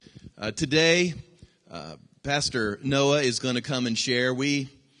Today, Pastor Noah is going to come and share. We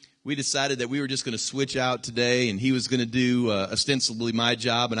decided that we were just going to switch out today, and he was going to do ostensibly my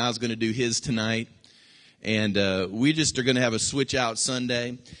job, and I was going to do his tonight. And we just are going to have a switch out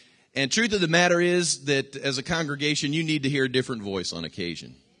Sunday. And truth of the matter is that as a congregation, you need to hear a different voice on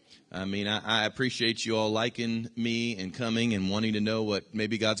occasion. I mean, I appreciate you all liking me and coming and wanting to know what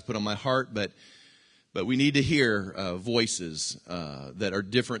maybe God's put on my heart, but we need to hear voices that are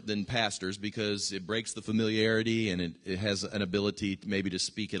different than pastors, because it breaks the familiarity, and it has an ability maybe to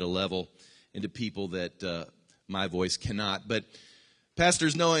speak at a level into people that my voice cannot. But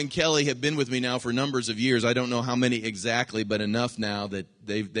Pastors Noah and Kelly have been with me now for numbers of years. I don't know how many exactly, but enough now that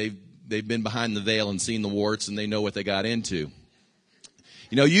they've been behind the veil and seen the warts, and they know what they got into.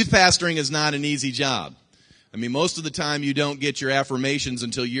 You know, youth pastoring is not an easy job. I mean, most of the time you don't get your affirmations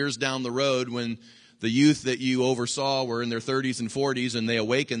until years down the road, when the youth that you oversaw were in their 30s and 40s, and they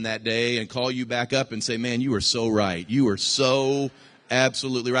awaken that day and call you back up and say, man, you were so right. You were so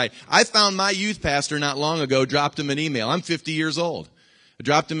absolutely right. I found my youth pastor not long ago, dropped him an email. I'm 50 years old. I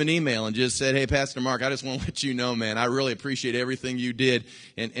dropped him an email and just said, hey, Pastor Mark, I just want to let you know, man, I really appreciate everything you did.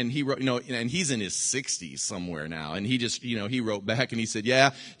 And he wrote, and he's in his 60s somewhere now. And he just, he wrote back and he said, yeah,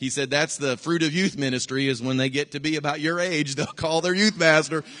 he said, that's the fruit of youth ministry, is when they get to be about your age, they'll call their youth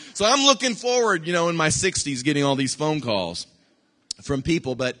pastor. So I'm looking forward, in my 60s, getting all these phone calls from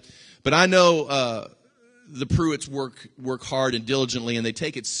people. But I know, the Pruitts work hard and diligently, and they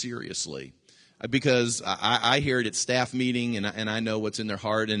take it seriously. Because I hear it at staff meeting, and I know what's in their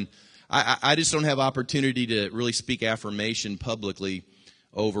heart, and I just don't have opportunity to really speak affirmation publicly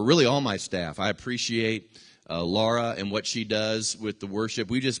over really all my staff. I appreciate Laura and what she does with the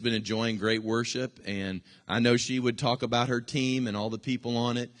worship. We've just been enjoying great worship, and I know she would talk about her team and all the people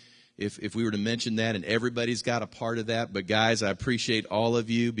on it if we were to mention that, and everybody's got a part of that. But guys, I appreciate all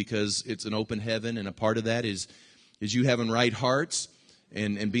of you, because it's an open heaven, and a part of that is you having right hearts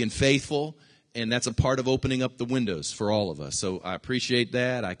and being faithful. And that's a part of opening up the windows for all of us. So I appreciate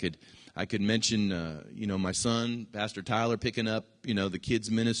that. I could mention, my son, Pastor Tyler, picking up, the kids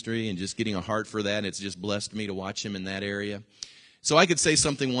ministry and just getting a heart for that. And it's just blessed me to watch him in that area. So I could say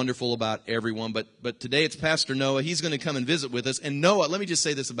something wonderful about everyone, but today it's Pastor Noah. He's going to come and visit with us. And Noah, let me just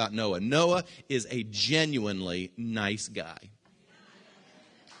say this about Noah. Noah is a genuinely nice guy.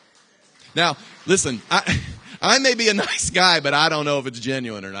 Now, listen, I may be a nice guy, but I don't know if it's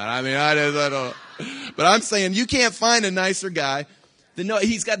genuine or not. I mean, I don't know. But I'm saying you can't find a nicer guy than Noah.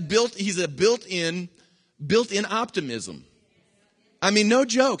 He's a built-in optimism. I mean, no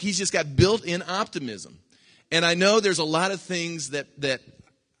joke. He's just got built-in optimism. And I know there's a lot of things that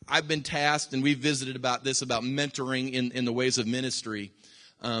I've been tasked, and we've visited about mentoring in the ways of ministry.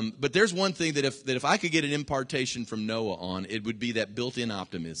 But there's one thing that if I could get an impartation from Noah on, it would be that built-in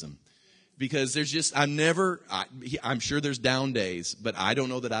optimism. Because I'm sure there's down days, but I don't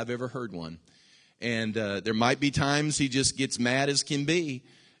know that I've ever heard one. And there might be times he just gets mad as can be.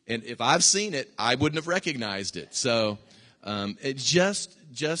 And if I've seen it, I wouldn't have recognized it. So it's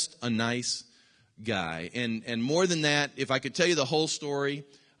just a nice guy. And more than that, if I could tell you the whole story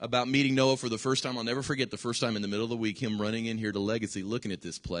about meeting Noah for the first time, I'll never forget the first time in the middle of the week, him running in here to Legacy looking at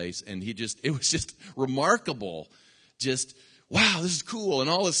this place. And it was just remarkable. Just, wow, this is cool, and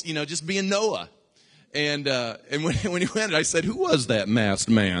all this, just being Noah. And when he went, I said, who was that masked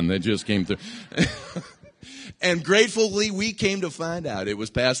man that just came through? And gratefully, we came to find out it was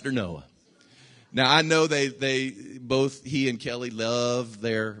Pastor Noah. Now, I know both he and Kelly love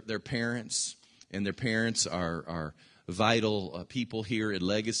their parents, and their parents are vital people here at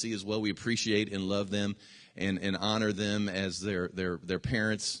Legacy as well. We appreciate and love them and honor them as their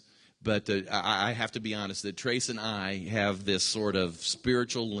parents. But I have to be honest that Trace and I have this sort of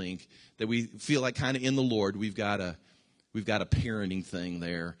spiritual link that we feel like kind of in the Lord. We've got a parenting thing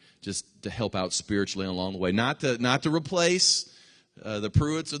there just to help out spiritually along the way. Not to replace the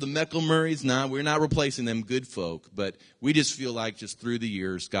Pruitts or the Meckle-Murrays. No, we're not replacing them, good folk. But we just feel like just through the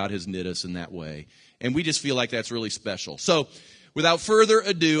years, God has knit us in that way. And we just feel like that's really special. So without further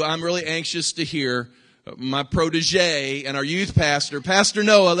ado, I'm really anxious to hear my protege and our youth pastor, Pastor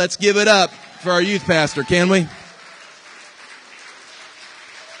Noah. Let's give it up for our youth pastor, can we?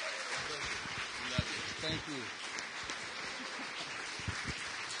 Thank you.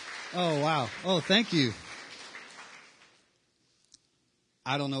 Oh, wow. Oh, thank you.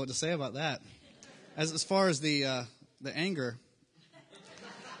 I don't know what to say about that. As far as the anger,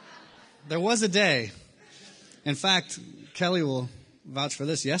 there was a day. In fact, Kelly will vouch for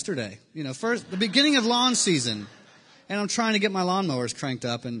this. Yesterday, first the beginning of lawn season, and I'm trying to get my lawnmowers cranked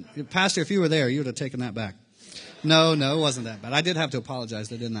up. And Pastor, if you were there, you would have taken that back. No, it wasn't that bad. I did have to apologize,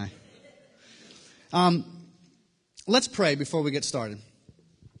 though, didn't I? Let's pray before we get started.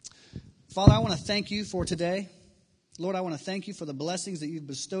 Father, I want to thank you for today. Lord, I want to thank you for the blessings that you've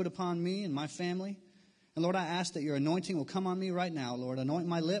bestowed upon me and my family. And Lord, I ask that your anointing will come on me right now, Lord. Anoint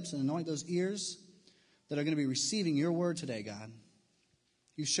my lips and anoint those ears that are going to be receiving your word today, God.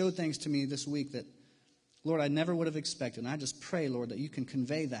 You showed things to me this week that, Lord, I never would have expected. And I just pray, Lord, that you can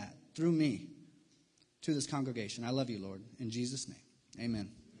convey that through me to this congregation. I love you, Lord. In Jesus' name,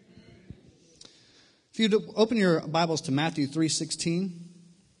 amen. If you'd open your Bibles to Matthew 3:16.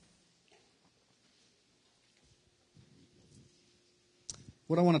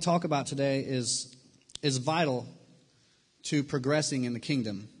 What I want to talk about today is vital to progressing in the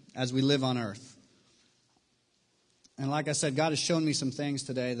kingdom as we live on earth. And like I said, God has shown me some things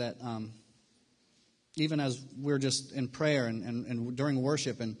today that even as we're just in prayer and during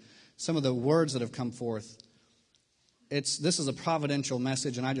worship and some of the words that have come forth, this is a providential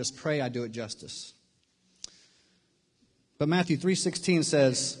message, and I just pray I do it justice. But Matthew 3:16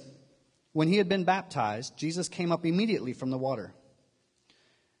 says, when he had been baptized, Jesus came up immediately from the water.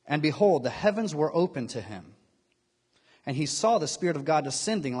 And behold, the heavens were opened to him. And he saw the Spirit of God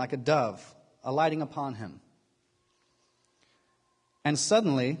descending like a dove, alighting upon him. And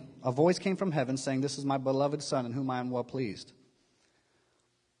suddenly a voice came from heaven saying, this is my beloved Son in whom I am well pleased.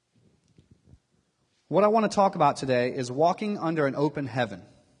 What I want to talk about today is walking under an open heaven.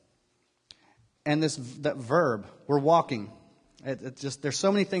 And that verb, we're walking. There's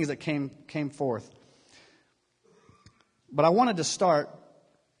so many things that came forth. But I wanted to start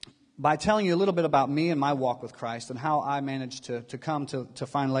by telling you a little bit about me and my walk with Christ and how I managed to come to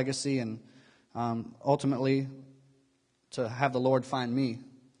find legacy and ultimately to have the Lord find me.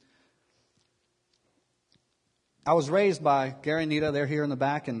 I was raised by Gary and Nita. They're here in the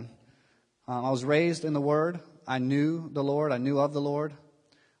back. And I was raised in the Word. I knew the Lord. I knew of the Lord.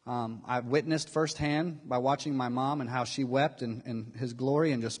 I witnessed firsthand by watching my mom and how she wept in His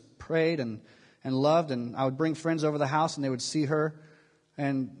glory and just prayed and loved. And I would bring friends over the house and they would see her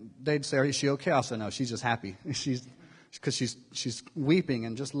and they'd say, is she okay? I'll say, no, she's just happy. Because she's weeping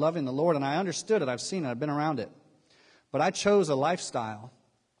and just loving the Lord. And I understood it. I've seen it. I've been around it. But I chose a lifestyle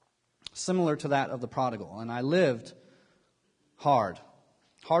similar to that of the prodigal. And I lived hard.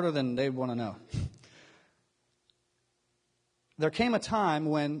 Harder than they'd want to know. There came a time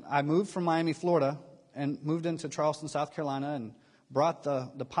when I moved from Miami, Florida, and moved into Charleston, South Carolina, and brought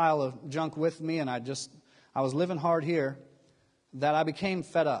the pile of junk with me, and I was living hard here, that I became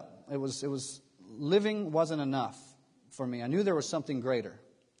fed up. It was living wasn't enough for me. I knew there was something greater.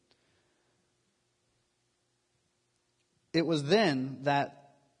 It was then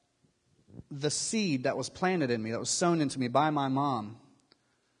that the seed that was planted in me, that was sown into me by my mom,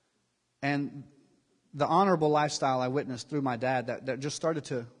 and the honorable lifestyle I witnessed through my dad that just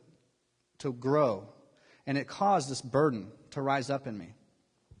started to grow. And it caused this burden to rise up in me.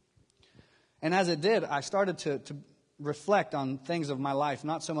 And as it did, I started to reflect on things of my life,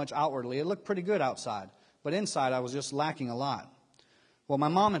 not so much outwardly. It looked pretty good outside. But inside, I was just lacking a lot. Well, my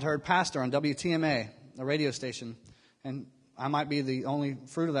mom had heard Pastor on WTMA, a radio station. And I might be the only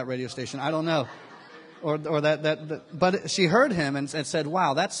fruit of that radio station. I don't know. Or but she heard him and said,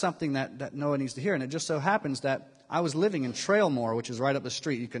 wow, that's something that Noah needs to hear. And it just so happens that I was living in Trailmore, which is right up the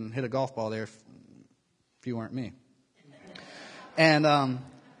street. You can hit a golf ball there if you weren't me. And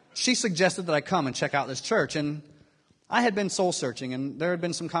she suggested that I come and check out this church. And I had been soul searching, and there had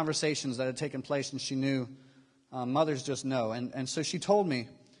been some conversations that had taken place, and she knew, mothers just know. And so she told me,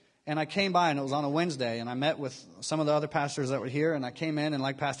 and I came by, and it was on a Wednesday, and I met with some of the other pastors that were here, and I came in, and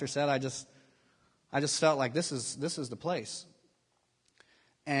like Pastor said, I just felt like this is the place.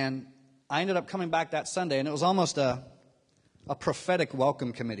 And I ended up coming back that Sunday, and it was almost a prophetic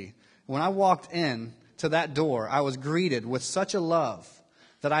welcome committee. When I walked in to that door, I was greeted with such a love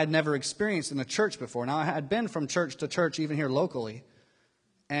that I had never experienced in the church before. Now, I had been from church to church, even here locally,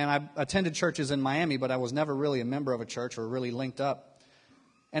 and I attended churches in Miami, but I was never really a member of a church or really linked up.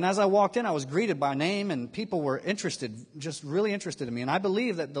 And as I walked in, I was greeted by name, and people were interested, just really interested in me. And I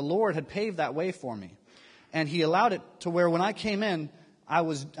believe that the Lord had paved that way for me. And He allowed it to where when I came in, I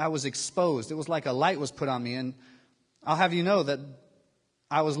was exposed. It was like a light was put on me. And I'll have you know that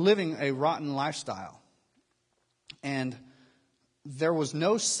I was living a rotten lifestyle. And there was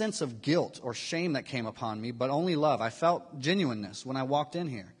no sense of guilt or shame that came upon me, but only love. I felt genuineness when I walked in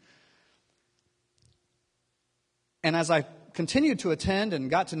here. And as I continued to attend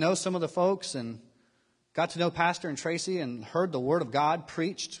and got to know some of the folks and got to know Pastor and Tracy and heard the Word of God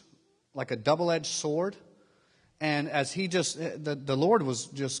preached like a double-edged sword, and as the Lord was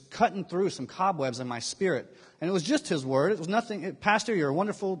just cutting through some cobwebs in my spirit, and it was just His Word. It was nothing. Pastor, you're a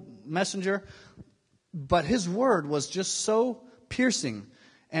wonderful messenger. But his word was just so piercing.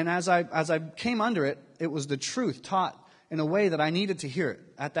 And as I came under it, it was the truth taught in a way that I needed to hear it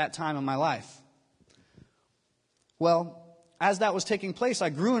at that time in my life. Well, as that was taking place, I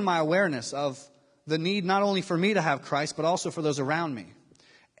grew in my awareness of the need not only for me to have Christ, but also for those around me.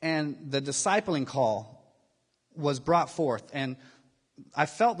 And the discipling call was brought forth. And I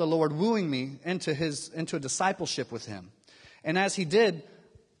felt the Lord wooing me into a discipleship with him. And as he did,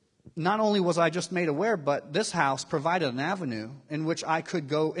 not only was I just made aware, but this house provided an avenue in which I could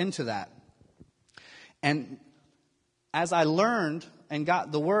go into that. And as I learned and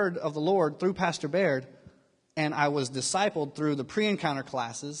got the word of the Lord through Pastor Baird, and I was discipled through the pre-encounter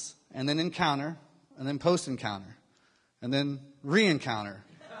classes, and then encounter, and then post-encounter, and then re-encounter,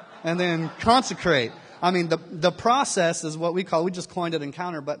 and then consecrate. I mean, the process is what we just coined it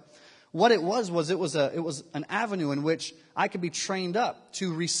encounter, but what it was an avenue in which I could be trained up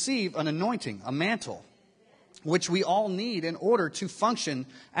to receive an anointing, a mantle, which we all need in order to function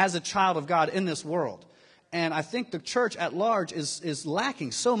as a child of God in this world. And I think the church at large is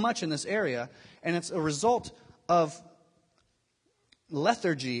lacking so much in this area, and it's a result of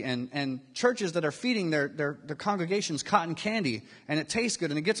lethargy and churches that are feeding their congregations cotton candy, and it tastes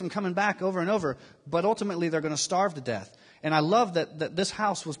good and it gets them coming back over and over, but ultimately they're going to starve to death. And I love that this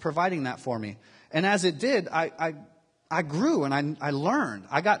house was providing that for me. And as it did, I grew and I learned.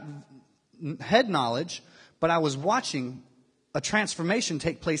 I got head knowledge, but I was watching a transformation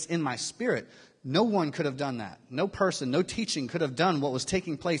take place in my spirit. No one could have done that. No person, no teaching could have done what was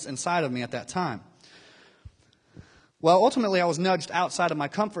taking place inside of me at that time. Well, ultimately, I was nudged outside of my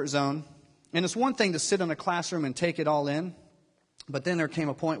comfort zone. And it's one thing to sit in a classroom and take it all in. But then there came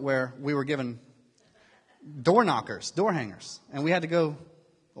a point where we were given door knockers, door hangers. And we had to go,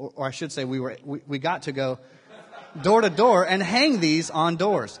 or I should say we got to go door to door and hang these on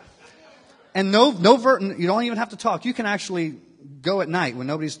doors. And you don't even have to talk. You can actually go at night when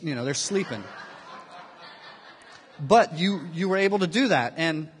nobody's, they're sleeping. But you were able to do that.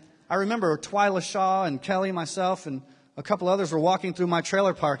 And I remember Twyla Shaw and Kelly, myself, and a couple others were walking through my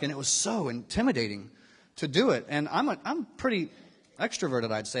trailer park, and it was so intimidating to do it. And I'm pretty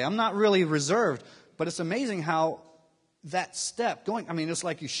extroverted, I'd say. I'm not really reserved, but it's amazing how that step it's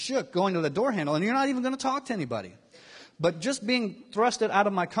like you shook going to the door handle, and you're not even going to talk to anybody. But just being thrusted out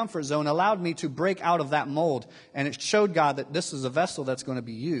of my comfort zone allowed me to break out of that mold, and it showed God that this is a vessel that's going to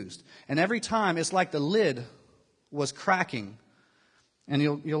be used. And every time, it's like the lid was cracking. And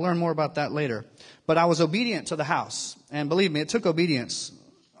you'll learn more about that later. But I was obedient to the house. And believe me, it took obedience.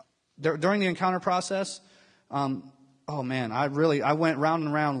 During the encounter process, I went round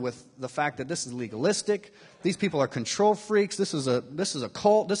and round with the fact that this is legalistic. These people are control freaks. This is a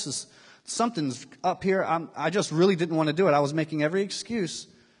cult. Something's up here. I just really didn't want to do it. I was making every excuse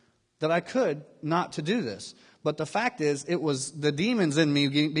that I could not to do this. But the fact is, it was the demons in me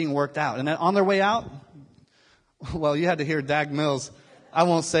being worked out. And on their way out, well, you had to hear Dag Mills. I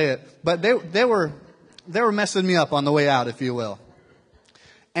won't say it, but they were messing me up on the way out, if you will.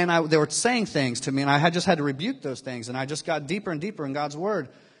 And they were saying things to me, and I just had to rebuke those things, and I just got deeper and deeper in God's Word.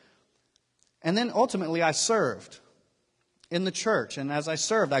 And then ultimately I served in the church, and as I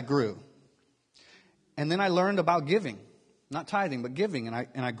served, I grew. And then I learned about giving, not tithing, but giving,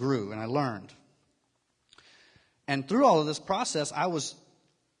 and I grew, and I learned. And through all of this process,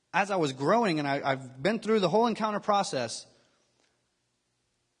 as I was growing, and I've been through the whole encounter process,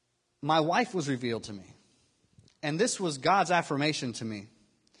 my wife was revealed to me. And this was God's affirmation to me.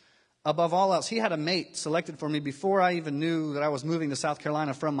 Above all else, he had a mate selected for me before I even knew that I was moving to South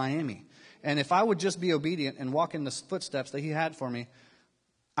Carolina from Miami. And if I would just be obedient and walk in the footsteps that he had for me,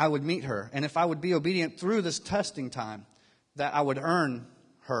 I would meet her. And if I would be obedient through this testing time, that I would earn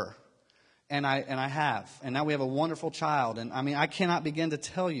her. And I have. And now we have a wonderful child. And I cannot begin to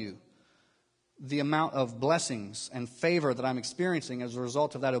tell you the amount of blessings and favor that I'm experiencing as a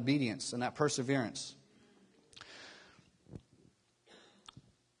result of that obedience and that perseverance.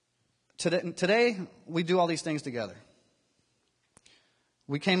 Today, we do all these things together.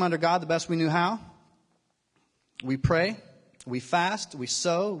 We came under God the best we knew how. We pray, we fast, we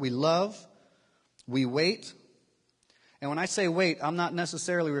sow, we love, we wait. And when I say wait, I'm not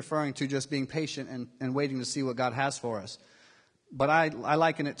necessarily referring to just being patient and waiting to see what God has for us. But I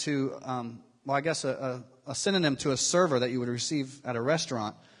liken it to, a synonym to a server that you would receive at a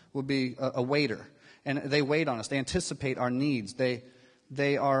restaurant would be a waiter. And they wait on us. They anticipate our needs.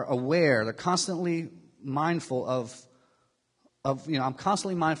 They are aware. They're constantly mindful of I'm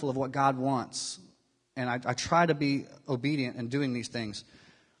constantly mindful of what God wants. And I try to be obedient in doing these things.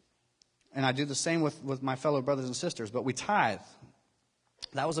 And I do the same with my fellow brothers and sisters. But we tithe.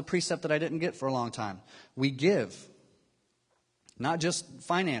 That was a precept that I didn't get for a long time. We give. Not just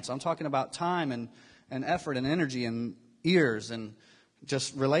finance. I'm talking about time and effort and energy and ears and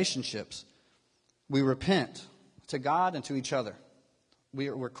just relationships. We repent to God and to each other.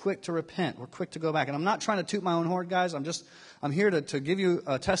 We're quick to repent. We're quick to go back. And I'm not trying to toot my own horn, guys. I'm here to give you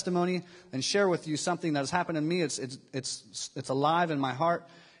a testimony and share with you something that has happened in me. It's alive in my heart.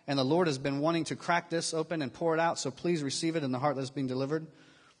 And the Lord has been wanting to crack this open and pour it out. So please receive it in the heart that's being delivered.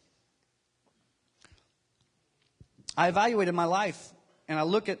 I evaluated my life, and I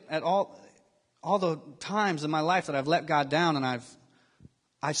look at all the times in my life that I've let God down, and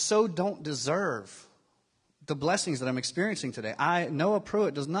I so don't deserve the blessings that I'm experiencing today. Noah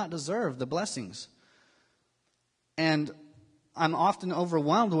Pruitt does not deserve the blessings. And I'm often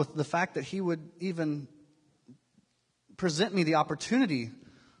overwhelmed with the fact that he would even present me the opportunity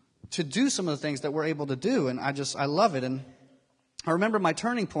to do some of the things that we're able to do. And I love it. And I remember my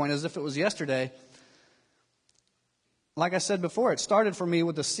turning point as if it was yesterday. Like I said before, it started for me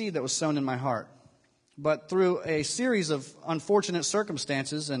with the seed that was sown in my heart. But through a series of unfortunate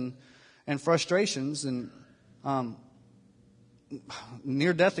circumstances and frustrations and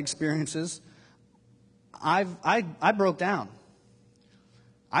near-death experiences, I broke down.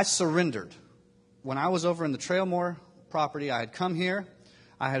 I surrendered. When I was over in the Trailmore property, I had come here.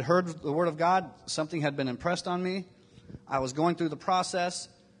 I had heard the Word of God. Something had been impressed on me. I was going through the process.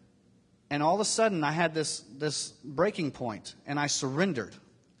 And all of a sudden, I had this breaking point, and I surrendered.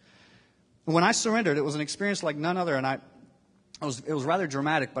 When I surrendered, it was an experience like none other, and it was rather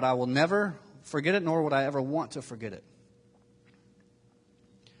dramatic, but I will never forget it, nor would I ever want to forget it.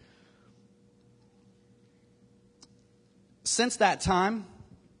 Since that time,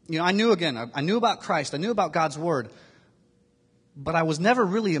 I knew about Christ, I knew about God's Word, but I was never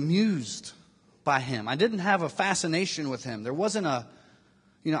really amused by Him. I didn't have a fascination with Him. There wasn't I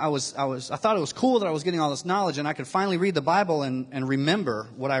thought it was cool that I was getting all this knowledge, and I could finally read the Bible and remember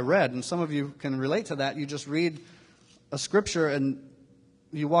what I read. And some of you can relate to that. You just read a scripture and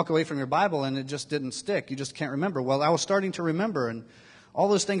you walk away from your Bible and it just didn't stick. You just can't remember. Well, I was starting to remember, and all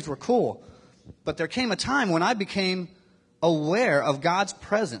those things were cool. But there came a time when I became aware of God's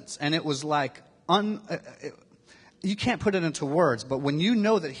presence, and it was like you can't put it into words, but when you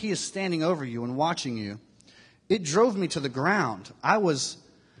know that He is standing over you and watching you, it drove me to the ground.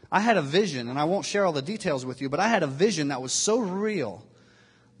 I had a vision, and I won't share all the details with you, but I had a vision that was so real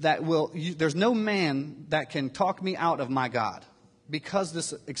that there's no man that can talk me out of my God, because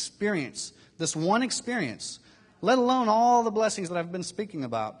this one experience, let alone all the blessings that I've been speaking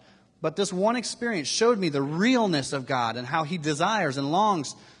about, but this one experience showed me the realness of God and how He desires and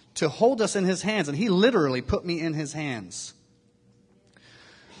longs to hold us in His hands, and He literally put me in His hands.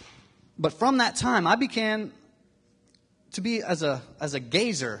 But from that time, I began to be as a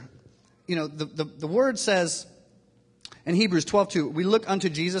gazer. The word says in Hebrews 12:2, we look unto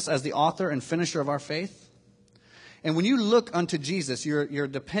Jesus as the author and finisher of our faith. And when you look unto Jesus, you're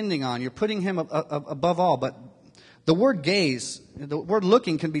depending on, you're putting Him above all. But the word gaze, the word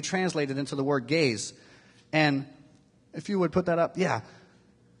looking can be translated into the word gaze. And if you would put that up, yeah.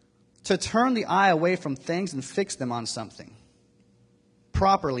 To turn the eye away from things and fix them on something.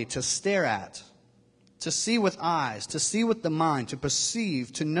 Properly, to stare at. To see with eyes, to see with the mind, to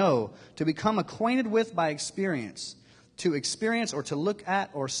perceive, to know, to become acquainted with by experience, to experience or to look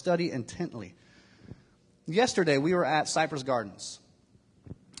at or study intently. Yesterday, we were at Cypress Gardens,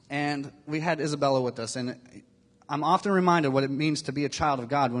 and we had Isabella with us, and I'm often reminded what it means to be a child of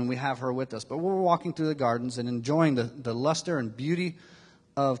God when we have her with us. But we're walking through the gardens and enjoying the luster and beauty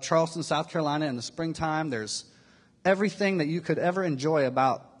of Charleston, South Carolina in the springtime. There's everything that you could ever enjoy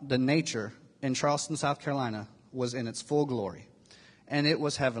about the nature in Charleston, South Carolina, was in its full glory. And it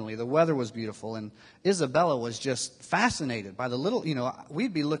was heavenly. The weather was beautiful. And Isabella was just fascinated by the little,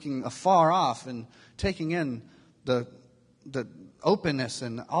 we'd be looking afar off and taking in the openness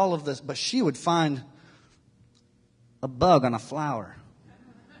and all of this. But she would find a bug on a flower.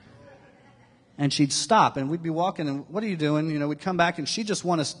 And she'd stop, and we'd be walking, and what are you doing? We'd come back, and she'd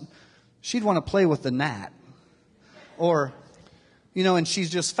want to play with the gnat. Or... and she's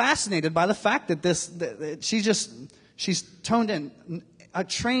just fascinated by the fact that she's toned in. A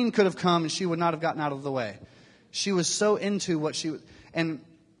train could have come and she would not have gotten out of the way. She was so into what she was. And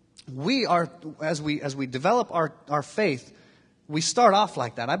we are, as we develop our faith, we start off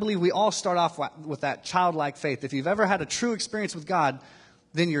like that. I believe we all start off with that childlike faith. If you've ever had a true experience with God,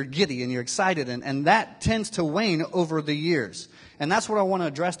 then you're giddy and you're excited. And that tends to wane over the years. And that's what I want to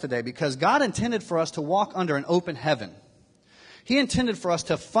address today, because God intended for us to walk under an open heaven. He intended for us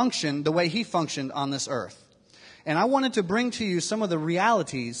to function the way He functioned on this earth. And I wanted to bring to you some of the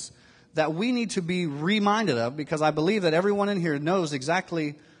realities that we need to be reminded of, because I believe that everyone in here knows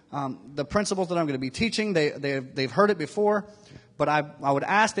exactly the principles that I'm going to be teaching. They've heard it before, but I would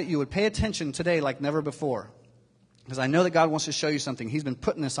ask that you would pay attention today like never before, because I know that God wants to show you something. He's been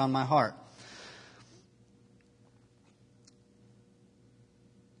putting this on my heart.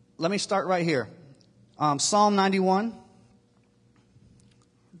 Let me start right here. Psalm 91.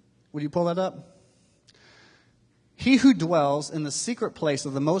 Would you pull that up? He who dwells in the secret place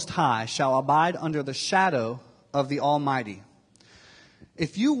of the Most High shall abide under the shadow of the Almighty.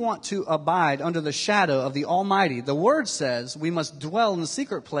 If you want to abide under the shadow of the Almighty, the Word says we must dwell in the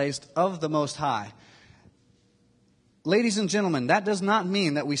secret place of the Most High. Ladies and gentlemen, that does not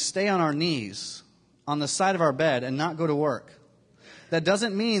mean that we stay on our knees on the side of our bed and not go to work. That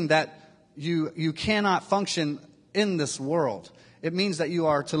doesn't mean that you cannot function in this world. It means that you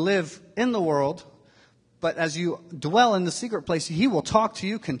are to live in the world, but as you dwell in the secret place, He will talk to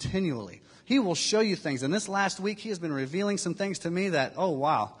you continually. He will show you things. And this last week, He has been revealing some things to me that, oh,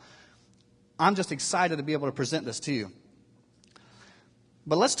 wow. I'm just excited to be able to present this to you.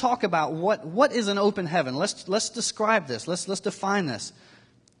 But let's talk about what is an open heaven. Let's describe this. Let's define this.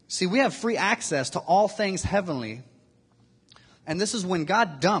 See, we have free access to all things heavenly. And this is when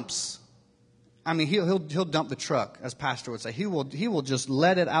God dumps. I mean, he'll dump the truck, as Pastor would say. He will just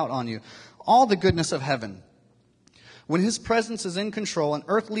let it out on you. All the goodness of heaven. When His presence is in control and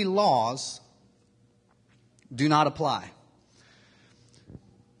earthly laws do not apply.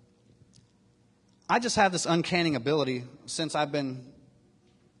 I just have this uncanny ability since I've been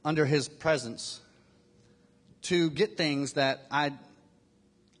under His presence to get things that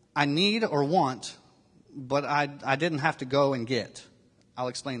I need or want, but I didn't have to go and get. I'll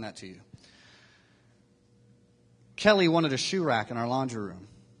explain that to you. Kelly wanted a shoe rack in our laundry room.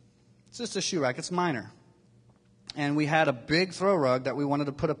 It's just a shoe rack. It's minor. And we had a big throw rug that we wanted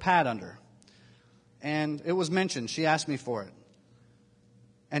to put a pad under. And it was mentioned. She asked me for it.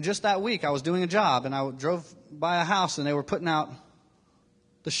 And just that week, I was doing a job, and I drove by a house, and they were putting out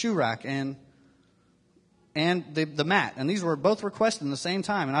the shoe rack and the mat. And these were both requested at the same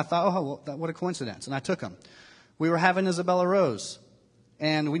time. And I thought, oh, well, what a coincidence. And I took them. We were having Isabella Rose,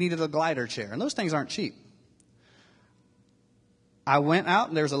 and we needed a glider chair. And those things aren't cheap. I went out,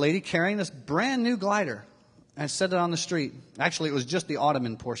 and there was a lady carrying this brand new glider and set it on the street. Actually, it was just the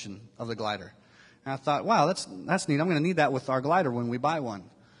ottoman portion of the glider. And I thought, wow, that's neat. I'm going to need that with our glider when we buy one.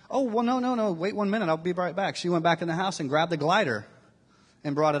 Oh, well, no. Wait 1 minute. I'll be right back. She went back in the house and grabbed the glider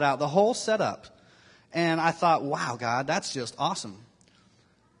and brought it out. The whole setup. And I thought, wow, God, that's just awesome.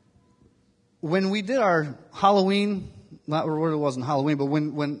 When we did our Halloween, it wasn't Halloween, but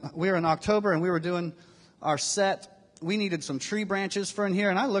when we were in October and we were doing our set, we needed some tree branches for in here,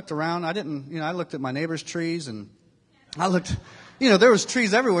 and I looked around. I looked at my neighbor's trees, and I looked, there was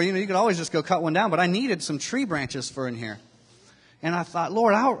trees everywhere. You could always just go cut one down, but I needed some tree branches for in here. And I thought,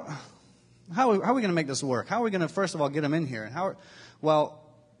 Lord, how are we going to make this work? How are we going to, first of all, get them in here? Well,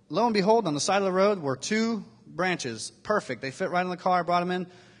 lo and behold, on the side of the road were 2 branches. Perfect. They fit right in the car. I brought them in.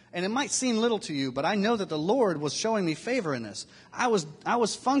 And it might seem little to you, but I know that the Lord was showing me favor in this. I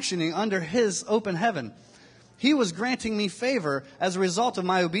was functioning under His open heaven. He was granting me favor as a result of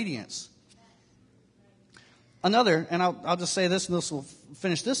my obedience. Another, and I'll just say this, and this will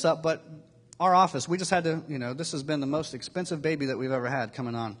finish this up, but our office, we just had to, this has been the most expensive baby that we've ever had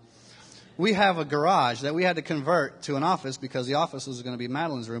coming on. We have a garage that we had to convert to an office because the office was going to be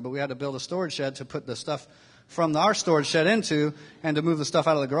Madeline's room, but we had to build a storage shed to put the stuff from our storage shed into and to move the stuff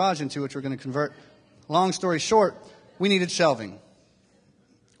out of the garage into, which we're going to convert. Long story short, we needed shelving.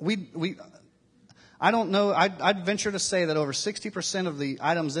 I don't know. I'd venture to say that over 60% of the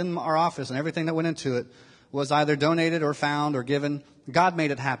items in our office and everything that went into it was either donated or found or given. God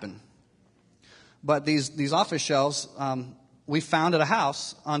made it happen. But these office shelves, we found at a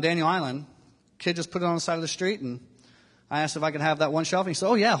house on Daniel Island. Kid just put it on the side of the street, and I asked if I could have that one shelf. And he said,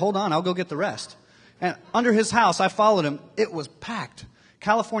 oh, yeah, hold on. I'll go get the rest. And under his house, I followed him. It was packed.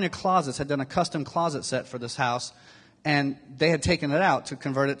 California Closets had done a custom closet set for this house, and they had taken it out to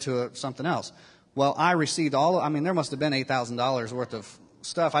convert it to something else. Well, I received there must have been $8,000 worth of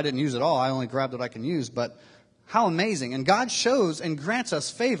stuff. I didn't use it all. I only grabbed what I can use. But how amazing. And God shows and grants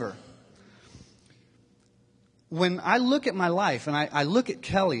us favor. When I look at my life and I look at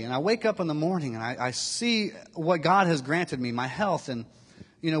Kelly and I wake up in the morning and I see what God has granted me, my health, and,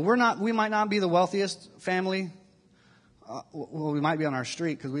 we might not be the wealthiest family. Well, we might be on our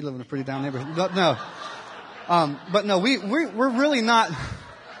street because we live in a pretty down neighborhood. But no. We're really not.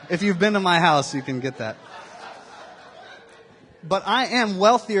 If you've been to my house, you can get that. But I am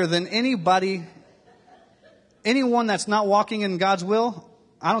wealthier than anybody anyone that's not walking in God's will,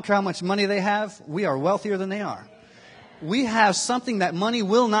 I don't care how much money they have, we are wealthier than they are. We have something that money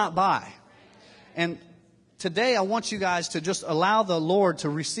will not buy. And today I want you guys to just allow the Lord to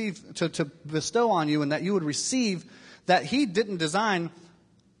receive, to bestow on you, and that you would receive that He didn't design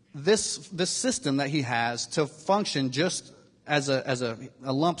this system that He has to function just as a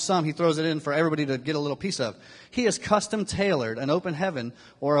lump sum. He throws it in for everybody to get a little piece of. He has custom tailored an open heaven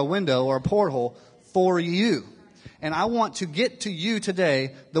or a window or a porthole for you. And I want to get to you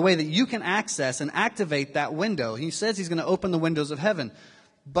today the way that you can access and activate that window. He says He's going to open the windows of heaven.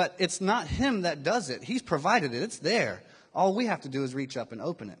 But it's not Him that does it. He's provided it. It's there. All we have to do is reach up and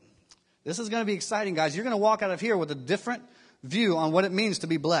open it. This is going to be exciting, guys. You're going to walk out of here with a different view on what it means to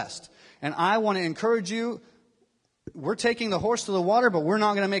be blessed. And I want to encourage you, we're taking the horse to the water, but we're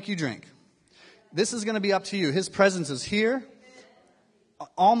not going to make you drink. This is going to be up to you. His presence is here,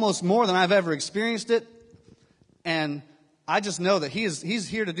 almost more than I've ever experienced it. And I just know that He's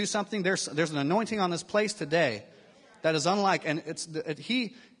here to do something. There's an anointing on this place today that is unlike, and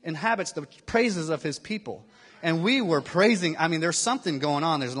He inhabits the praises of His people. And we were praising. I mean, there's something going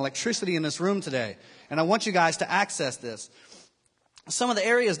on. There's an electricity in this room today. And I want you guys to access this. Some of the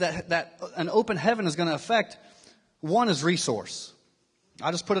areas that an open heaven is going to affect, one is resource.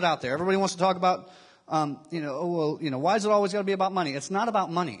 I'll just put it out there. Everybody wants to talk about, why is it always got to be about money? It's not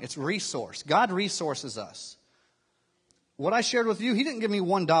about money. It's resource. God resources us. What I shared with you, He didn't give me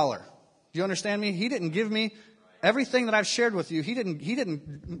 $1. Do you understand me? He didn't give me everything that I've shared with you. He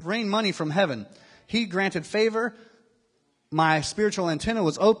didn't rain money from heaven. He granted favor. My spiritual antenna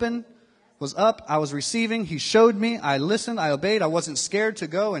was open, was up. I was receiving. He showed me. I listened. I obeyed. I wasn't scared to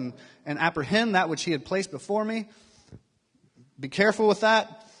go and apprehend that which He had placed before me. Be careful with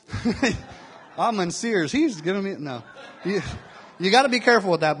that. I'm in Sears. He's giving me, no. You got to be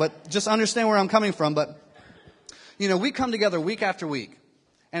careful with that, but just understand where I'm coming from. But, we come together week after week,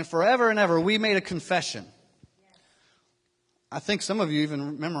 and forever and ever we made a confession. I think some of you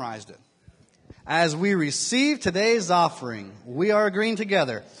even memorized it. As we receive today's offering, we are agreeing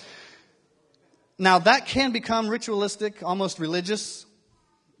together. Now, that can become ritualistic, almost religious,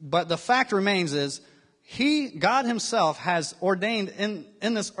 but the fact remains is God Himself has ordained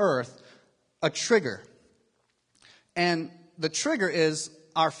in this earth a trigger. And the trigger is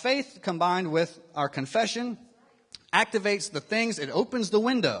our faith combined with our confession activates the things. It opens the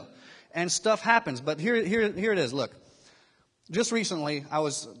window and stuff happens. But here it is. Look, just recently I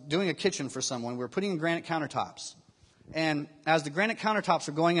was doing a kitchen for someone. We were putting in granite countertops. And as the granite countertops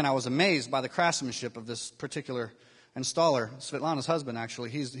were going in, I was amazed by the craftsmanship of this particular installer, Svetlana's husband, actually.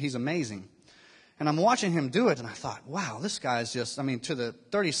 He's amazing. And I'm watching him do it, and I thought, wow, this guy's just, to the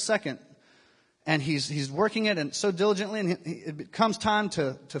 32nd, and he's working it and so diligently, and it comes time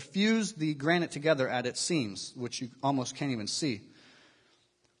to fuse the granite together at its seams, which you almost can't even see.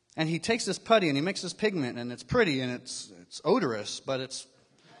 And he takes this putty, and he mixes pigment, and it's pretty, and it's odorous, but it's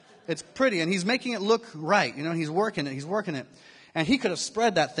pretty, and he's making it look right. He's working it. And he could have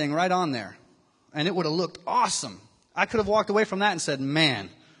spread that thing right on there, and it would have looked awesome. I could have walked away from that and said, man,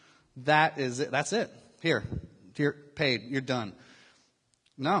 that is it. That's it. Here, you're paid. You're done.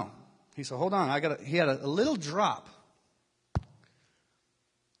 No. He said, hold on. He had a little drop.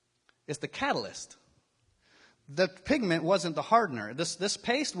 It's the catalyst. The pigment wasn't the hardener. This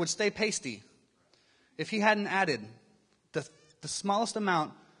paste would stay pasty if he hadn't added the smallest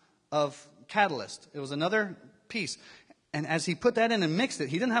amount of catalyst. It was another piece. And as he put that in and mixed it,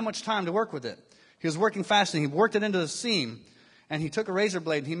 he didn't have much time to work with it. He was working fast, and he worked it into the seam. And he took a razor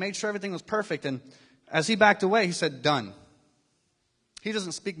blade, and he made sure everything was perfect. And as he backed away, he said, done. He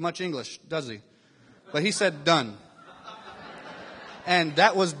doesn't speak much English, does he? But he said, done. And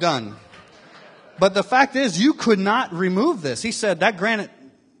that was done. But the fact is, you could not remove this. He said, that granite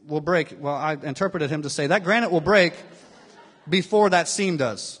will break. Well, I interpreted him to say, that granite will break before that seam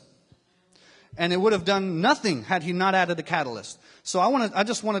does. And it would have done nothing had he not added the catalyst. So I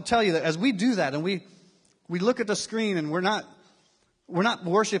just want to tell you that as we do that, and we look at the screen, and we're not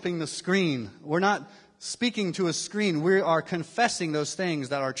worshiping the screen. We're not speaking to a screen. We are confessing those things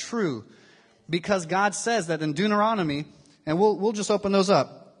that are true, because God says that in Deuteronomy, and we'll just open those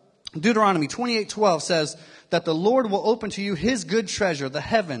up. Deuteronomy 28:12 says that the Lord will open to you His good treasure, the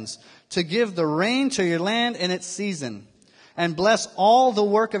heavens, to give the rain to your land in its season, and bless all the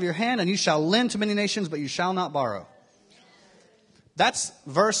work of your hand, and you shall lend to many nations, but you shall not borrow. That's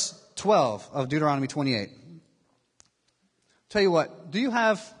verse 12 of Deuteronomy 28. Tell you what,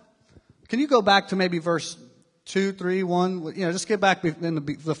 can you go back to maybe verse 2, 3, 1? Just get back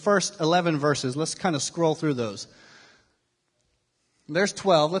in the first 11 verses. Let's kind of scroll through those. There's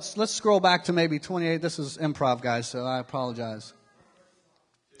 12. Let's scroll back to maybe 28. This is improv, guys, so I apologize.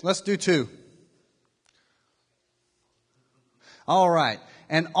 Let's do 2. All right.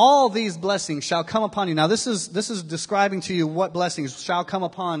 And all these blessings shall come upon you. Now this is describing to you what blessings shall come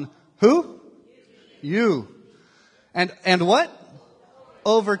upon who? You. And what?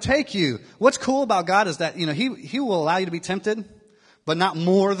 Overtake you. What's cool about God is that, He will allow you to be tempted, but not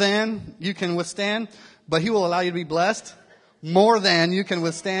more than you can withstand. But He will allow you to be blessed more than you can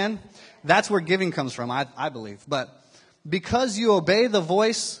withstand. That's where giving comes from, I believe. But because you obey the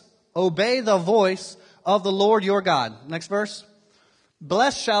voice of the Lord your God. Next verse.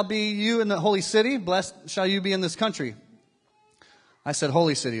 Blessed shall be you in the holy city. Blessed shall you be in this country. I said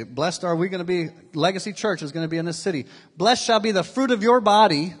holy city. Blessed are we going to be. Legacy Church is going to be in this city. Blessed shall be the fruit of your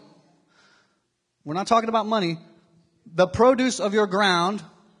body. We're not talking about money. The produce of your ground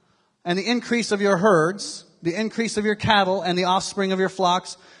and the increase of your herds, the increase of your cattle and the offspring of your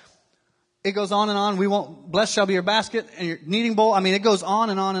flocks. It goes on and on. Blessed shall be your basket and your kneading bowl. I mean, it goes on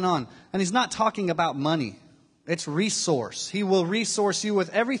and on and on. And He's not talking about money. It's resource. He will resource you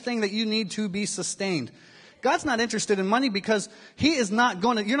with everything that you need to be sustained. God's not interested in money because you're not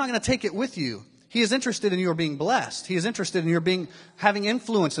going to take it with you. He is interested in your being blessed. He is interested in your having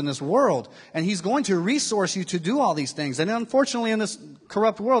influence in this world. And He's going to resource you to do all these things. And unfortunately in this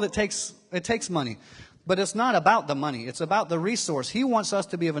corrupt world, it takes money. But it's not about the money. It's about the resource. He wants us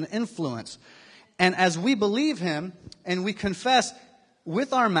to be of an influence. And as we believe Him and we confess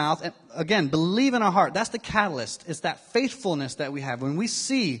with our mouth, and again, believe in our heart, that's the catalyst. It's that faithfulness that we have. When we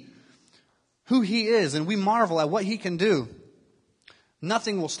see who He is and we marvel at what He can do,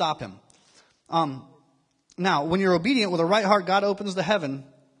 nothing will stop Him. Now, when you're obedient with a right heart, God opens the heaven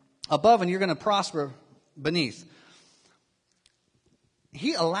above and you're going to prosper beneath.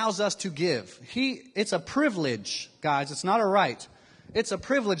 He allows us to give. It's a privilege, guys. It's not a right. It's a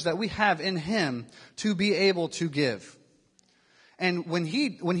privilege that we have in Him to be able to give. And when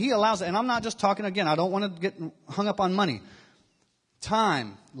he allows it, and I'm not just talking again, I don't want to get hung up on money.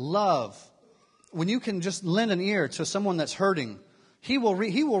 Time, love. When you can just lend an ear to someone that's hurting, He will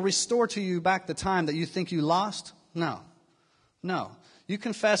restore to you back the time that you think you lost. No. You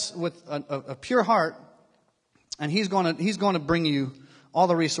confess with a pure heart, and He's going to bring you all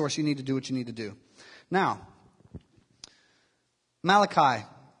the resource you need to do what you need to do. Now, Malachi,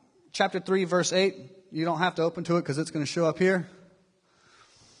 chapter 3, verse 8. You don't have to open to it because it's going to show up here.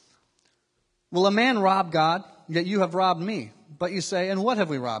 Will a man rob God? Yet you have robbed me. But you say, and what have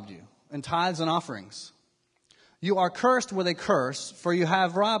we robbed you? In tithes and offerings. You are cursed with a curse, for you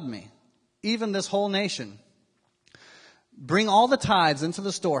have robbed me, even this whole nation. Bring all the tithes into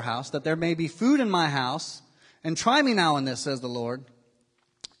the storehouse, that there may be food in my house. And try me now in this, says the Lord,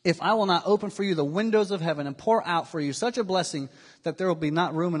 if I will not open for you the windows of heaven and pour out for you such a blessing that there will be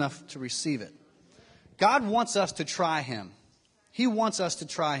not room enough to receive it. God wants us to try Him. He wants us to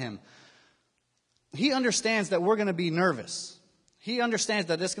try Him. He understands that we're going to be nervous. He understands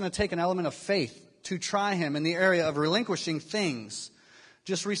that it's going to take an element of faith to try Him in the area of relinquishing things.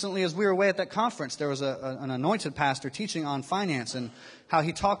 Just recently, as we were away at that conference, there was an anointed pastor teaching on finance and how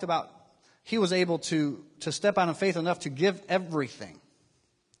he talked about he was able to step out in faith enough to give everything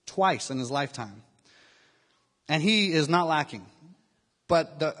twice in his lifetime. And he is not lacking.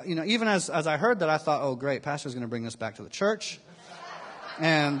 But even as I heard that, I thought, oh, great, pastor's going to bring this back to the church.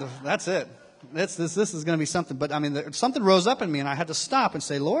 And that's it. This is going to be something. But something rose up in me, and I had to stop and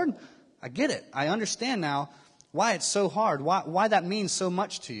say, Lord, I get it. I understand now why it's so hard, why that means so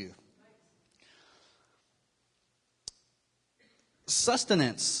much to you.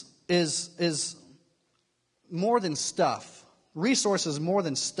 Sustenance is more than stuff. Resources more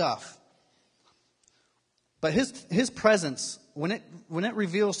than stuff. But His presence, when it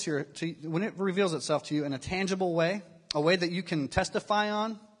reveals itself to you in a tangible way, a way that you can testify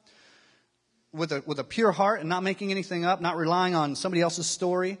on, with a pure heart and not making anything up, not relying on somebody else's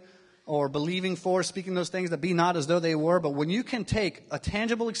story or believing for, speaking those things that be not as though they were. But when you can take a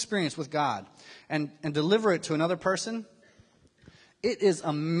tangible experience with God and deliver it to another person, it is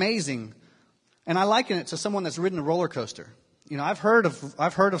amazing. And I liken it to someone that's ridden a roller coaster. I've heard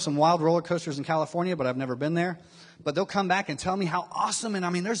of some wild roller coasters in California, but I've never been there. But they'll come back and tell me how awesome.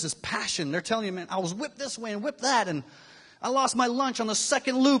 And there's this passion. They're telling you, man, I was whipped this way and whipped that, and I lost my lunch on the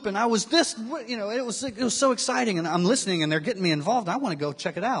second loop, and I was this, it was so exciting. And I'm listening, and they're getting me involved. I want to go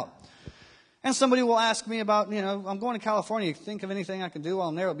check it out. And somebody will ask me about, I'm going to California. Think of anything I can do while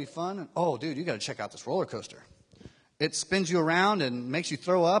I'm there? It'll be fun. And, oh, dude, you got to check out this roller coaster. It spins you around and makes you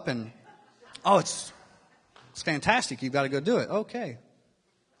throw up, and it's fantastic. You've got to go do it. Okay,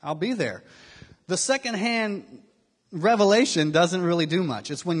 I'll be there. The secondhand revelation doesn't really do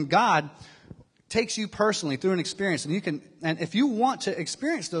much. It's when God takes you personally through an experience, and if you want to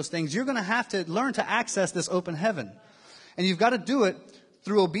experience those things, you're going to have to learn to access this open heaven. And you've got to do it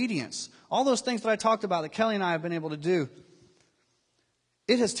through obedience. All those things that I talked about that Kelly and I have been able to do,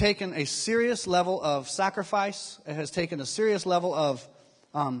 it has taken a serious level of sacrifice. It has taken a serious level of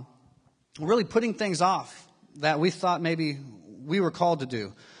really putting things off that we thought maybe we were called to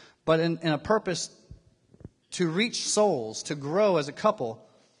do. But in a purpose to reach souls, to grow as a couple,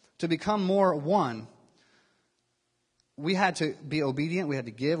 to become more one, we had to be obedient, we had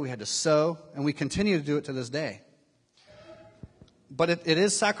to give, we had to sow, and we continue to do it to this day. But it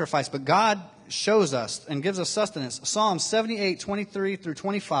is sacrifice. But God shows us and gives us sustenance. Psalm 78, 23 through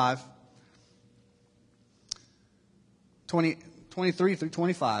 25. 23 through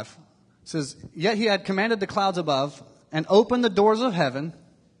 25 says, "Yet he had commanded the clouds above and opened the doors of heaven.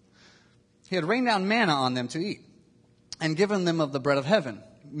 He had rained down manna on them to eat and given them of the bread of heaven.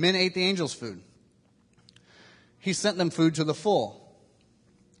 Men ate the angels' food. He sent them food to the full."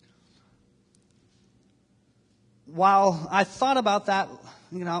 While I thought about that,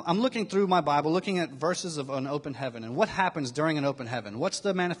 I'm looking through my Bible, looking at verses of an open heaven and what happens during an open heaven. What's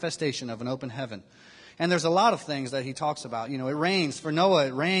the manifestation of an open heaven? And there's a lot of things that he talks about. It rains. For Noah,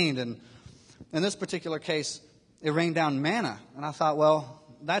 it rained. And in this particular case, it rained down manna. And I thought, well,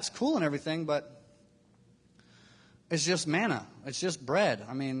 that's cool and everything, but it's just manna. It's just bread.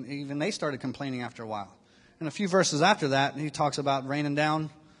 I mean, even they started complaining after a while. And a few verses after that, he talks about raining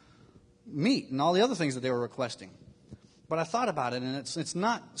down meat and all the other things that they were requesting. But I thought about it, and it's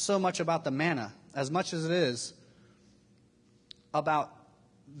not so much about the manna as much as it is about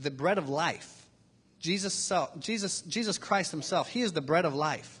the bread of life. Jesus Christ himself, he is the bread of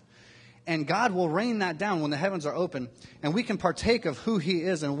life. And God will rain that down when the heavens are open, and we can partake of who he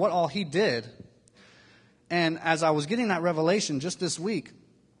is and what all he did. And as I was getting that revelation just this week,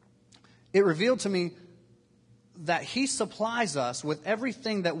 it revealed to me that he supplies us with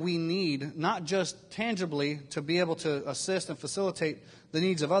everything that we need, not just tangibly to be able to assist and facilitate the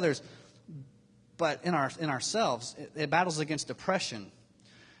needs of others, but in ourselves. It battles against depression.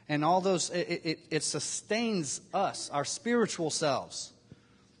 And all those, it sustains us, our spiritual selves.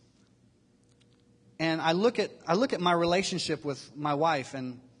 And I look at my relationship with my wife,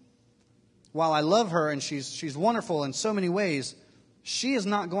 and while I love her and she's wonderful in so many ways, she is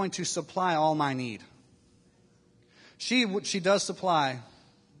not going to supply all my need. She does supply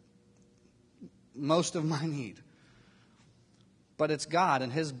most of my need. But it's God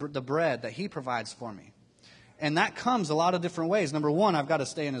and the bread that he provides for me. And that comes a lot of different ways. Number one, I've got to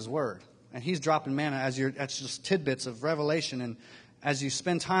stay in his word. And he's dropping manna that's just tidbits of revelation. And as you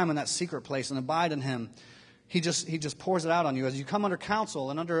spend time in that secret place and abide in him, he just pours it out on you. As you come under counsel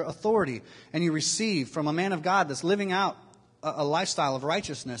and under authority, and you receive from a man of God that's living out a lifestyle of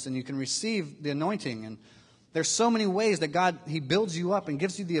righteousness, and you can receive the anointing. And there's so many ways that God, he builds you up and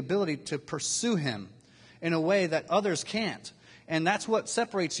gives you the ability to pursue him in a way that others can't. And that's what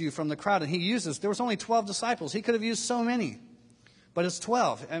separates you from the crowd. And he uses, there was only 12 disciples. He could have used so many, but it's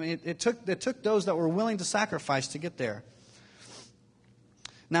 12. I mean, it took those that were willing to sacrifice to get there.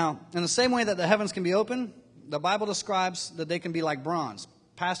 Now, in the same way that the heavens can be open, the Bible describes that they can be like bronze.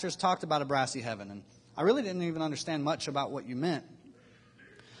 Pastors talked about a brassy heaven, and I really didn't even understand much about what you meant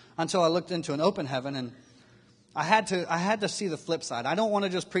until I looked into an open heaven, and I had to see the flip side. I don't want to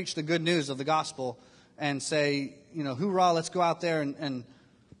just preach the good news of the gospel and say, hoorah, let's go out there and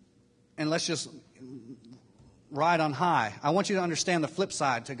let's just ride on high. I want you to understand the flip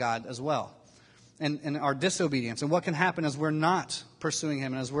side to God as well, and our disobedience, and what can happen as we're not pursuing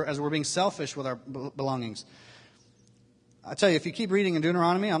him, and as we're being selfish with our belongings. I tell you, if you keep reading in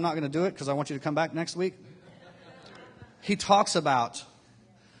Deuteronomy, I'm not going to do it because I want you to come back next week. He talks about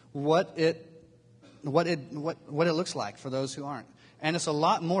what it looks like for those who aren't. And it's a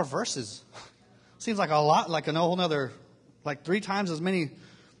lot more verses. Seems like a lot, like a whole nother, like 3 times as many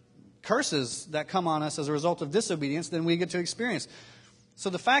curses that come on us as a result of disobedience than we get to experience.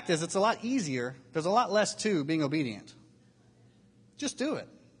 So the fact is, it's a lot easier. There's a lot less to being obedient. Just do it.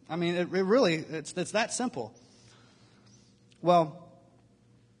 I mean, it really, it's that simple. Well,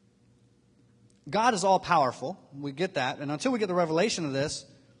 God is all powerful. We get that. And until we get the revelation of this,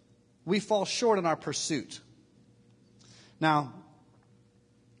 we fall short in our pursuit. Now,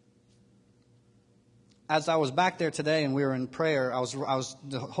 as I was back there today and we were in prayer,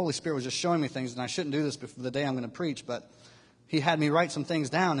 the Holy Spirit was just showing me things, and I shouldn't do this before the day I'm going to preach, but he had me write some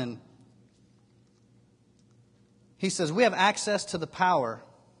things down, and he says, we have access to the power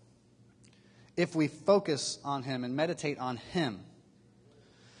if we focus on him and meditate on him.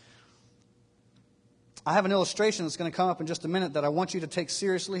 I have an illustration that's going to come up in just a minute that I want you to take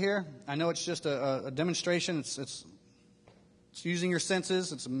seriously here. I know it's just a demonstration. It's using your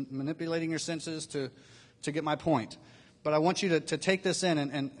senses. It's manipulating your senses to get my point. But I want you to take this in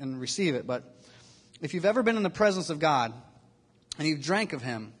and receive it. But if you've ever been in the presence of God and you've drank of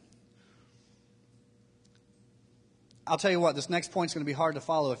Him, I'll tell you what, this next point's going to be hard to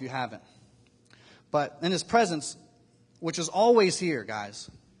follow if you haven't. But in His presence, which is always here, guys,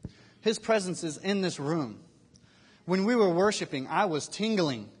 His presence is in this room. When we were worshiping, I was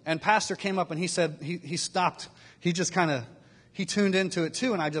tingling. And Pastor came up and he said, he stopped. He just he tuned into it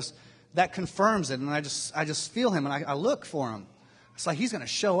too. And that confirms it. And I just feel Him and I look for Him. It's like He's going to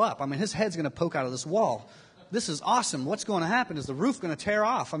show up. I mean, His head's going to poke out of this wall. This is awesome. What's going to happen? Is the roof going to tear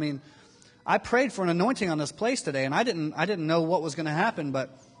off? I mean, I prayed for an anointing on this place today, and I didn't know what was going to happen,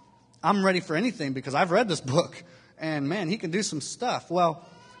 but I'm ready for anything because I've read this book. And man, He can do some stuff. Well,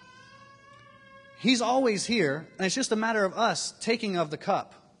 He's always here, and it's just a matter of us taking of the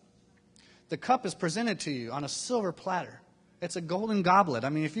cup. The cup is presented to you on a silver platter. It's a golden goblet. I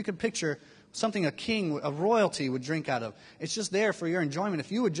mean, if you could picture something a king, a royalty would drink out of, it's just there for your enjoyment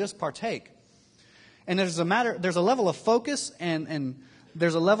if you would just partake. And there's a level of focus, and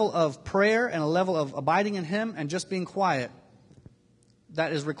there's a level of prayer and a level of abiding in Him and just being quiet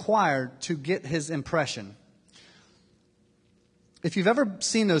that is required to get His impression. If you've ever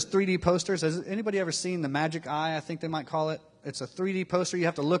seen those 3D posters, has anybody ever seen the Magic Eye, I think they might call it? It's a 3D poster. You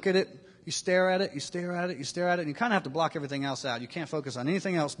have to look at it. You stare at it. You stare at it. You stare at it. And you kind of have to block everything else out. You can't focus on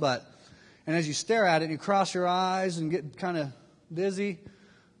anything else but. And as you stare at it, you cross your eyes and get kind of dizzy.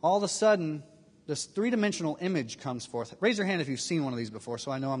 All of a sudden, this three-dimensional image comes forth. Raise your hand if you've seen one of these before,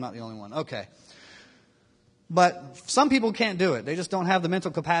 so I know I'm not the only one. Okay. But some people can't do it. They just don't have the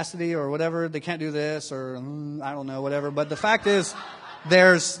mental capacity or whatever. They can't do this or I don't know, whatever. But the fact is,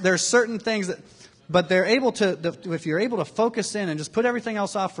 there's certain things that, but they're able to, if you're able to focus in and just put everything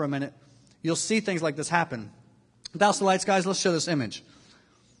else off for a minute, you'll see things like this happen. Douse the lights, guys. Let's show this image.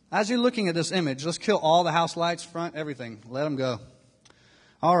 As you're looking at this image, let's kill all the house lights, front, everything. Let them go.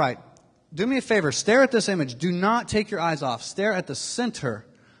 All right. Do me a favor. Stare at this image. Do not take your eyes off. Stare at the center.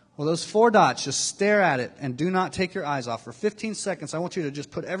 Well, those 4 dots, just stare at it and do not take your eyes off. For 15 seconds, I want you to just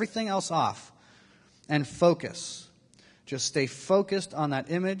put everything else off and focus. Just stay focused on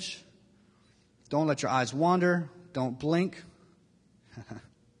that image. Don't let your eyes wander. Don't blink.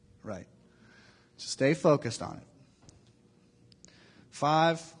 Right. Just stay focused on it.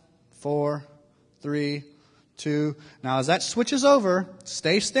 5, 4, 3, 2. Now, as that switches over,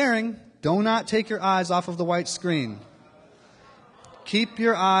 stay staring. Do not take your eyes off of the white screen. Keep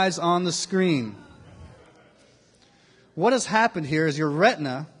your eyes on the screen. What has happened here is your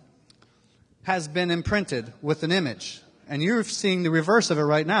retina has been imprinted with an image. And you're seeing the reverse of it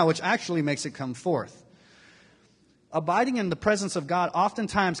right now, which actually makes it come forth. Abiding in the presence of God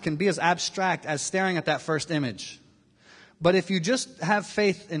oftentimes can be as abstract as staring at that first image. But if you just have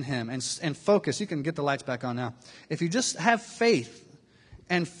faith in Him and focus, you can get the lights back on now. If you just have faith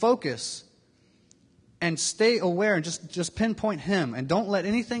and focus and stay aware and just pinpoint Him and don't let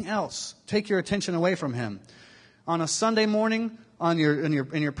anything else take your attention away from Him. On a Sunday morning, in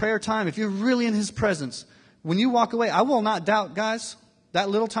your prayer time, if you're really in His presence, when you walk away, I will not doubt, guys, that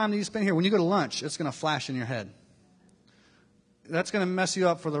little time that you spend here, when you go to lunch, it's going to flash in your head. That's going to mess you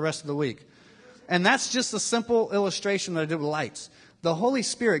up for the rest of the week. And that's just a simple illustration that I did with lights. The Holy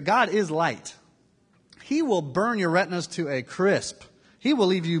Spirit, God is light. He will burn your retinas to a crisp. He will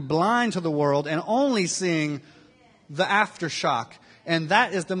leave you blind to the world and only seeing the aftershock. And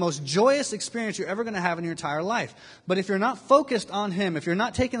that is the most joyous experience you're ever going to have in your entire life. But if you're not focused on Him, if you're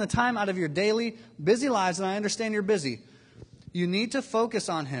not taking the time out of your daily busy lives, and I understand you're busy, you need to focus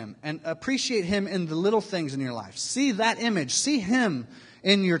on Him and appreciate Him in the little things in your life. See that image. See Him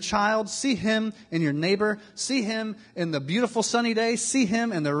in your child. See Him in your neighbor. See Him in the beautiful sunny day. See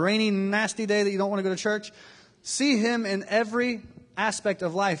Him in the rainy, nasty day that you don't want to go to church. See Him in every aspect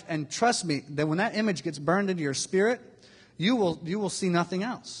of life, and trust me that when that image gets burned into your spirit, you will see nothing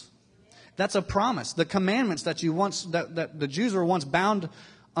else. That's a promise. The commandments that that the Jews were once bound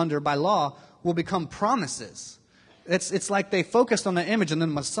under by law will become promises. It's like they focused on the image, and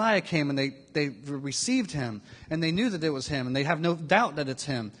then Messiah came and they received Him, and they knew that it was Him, and they have no doubt that it's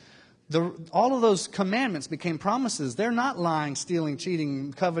Him. All of those commandments became promises. They're not lying, stealing,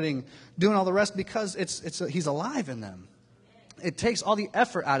 cheating, coveting, doing all the rest because He's alive in them. It takes all the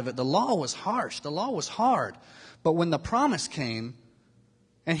effort out of it. The law was harsh. The law was hard. But when the promise came,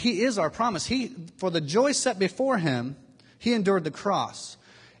 and He is our promise, for the joy set before Him, He endured the cross.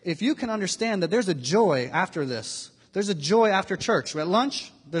 If you can understand that there's a joy after this, there's a joy after church. At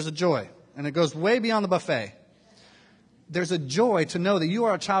lunch, there's a joy. and it goes way beyond the buffet. There's a joy to know that you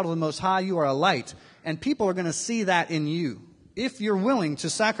are a child of the Most High, you are a light, and people are going to see that in you if you're willing to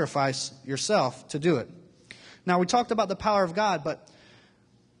sacrifice yourself to do it. Now, we talked about the power of God, but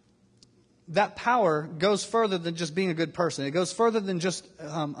that power goes further than just being a good person. It goes further than just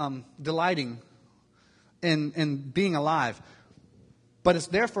delighting in being alive. But it's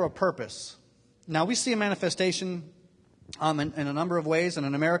there for a purpose. Now, we see a manifestation in a number of ways. And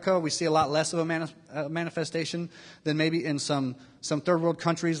in America, we see a lot less of a manifestation than maybe in some third world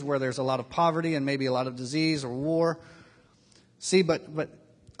countries where there's a lot of poverty and maybe a lot of disease or war. See, but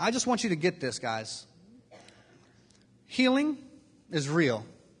I just want you to get this, guys. Healing is real.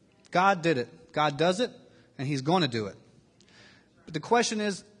 God did it. God does it, and He's going to do it. But the question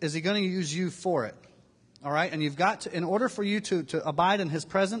is He going to use you for it? All right? And you've got to, in order for you to abide in His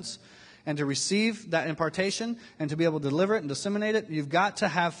presence and to receive that impartation and to be able to deliver it and disseminate it, you've got to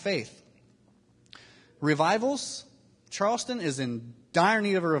have faith. Revivals, Charleston is in dire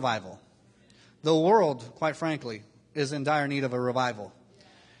need of a revival. The world, quite frankly, is in dire need of a revival.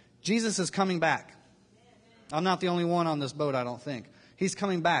 Jesus is coming back. I'm not the only one on this boat, I don't think. He's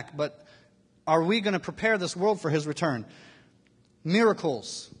coming back, but are we going to prepare this world for His return?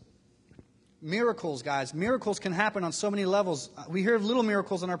 Miracles. Miracles, guys. Miracles can happen on so many levels. We hear of little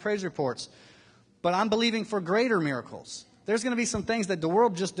miracles in our praise reports, but I'm believing for greater miracles. There's going to be some things that the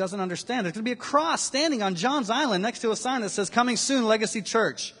world just doesn't understand. There's going to be a cross standing on John's Island next to a sign that says, "Coming soon, Legacy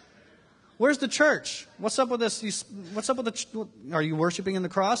Church." Where's the church? What's up with this? What's up with the? Are you worshiping in the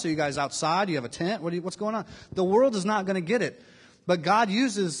cross? Are you guys outside? Do you have a tent? What's going on? The world is not going to get it. But God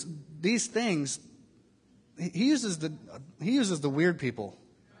uses these things. He uses the weird people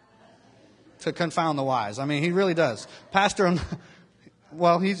to confound the wise. I mean, He really does. Pastor,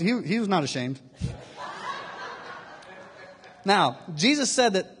 well, he was not ashamed. Now, Jesus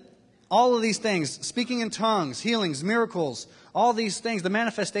said that all of these things, speaking in tongues, healings, miracles, all these things, the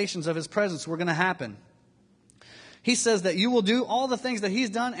manifestations of His presence were going to happen. He says that you will do all the things that He's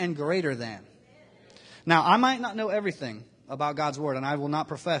done and greater than. Now, I might not know everything about God's Word, and I will not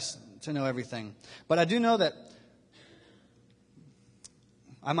profess to know everything. But I do know that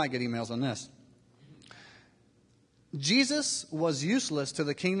I might get emails on this. Jesus was useless to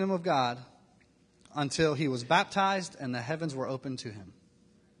the kingdom of God until He was baptized and the heavens were opened to Him.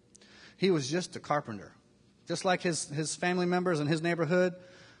 He was just a carpenter. Just like his family members in his neighborhood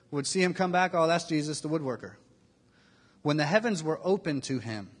would see Him come back, oh, that's Jesus, the woodworker. When the heavens were opened to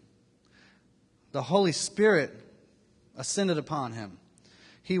Him, the Holy Spirit ascended upon Him.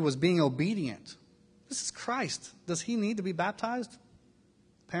 He was being obedient. This is Christ. Does He need to be baptized?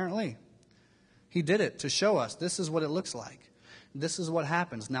 Apparently. He did it to show us this is what it looks like. This is what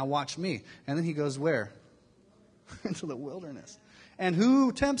happens. Now watch me. And then He goes where? Into the wilderness. And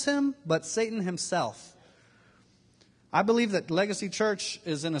who tempts Him? But Satan himself. I believe that Legacy Church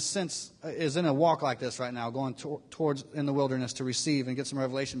is in a walk like this right now, going towards in the wilderness to receive and get some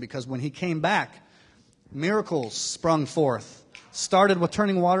revelation, because when He came back, miracles sprung forth. Started with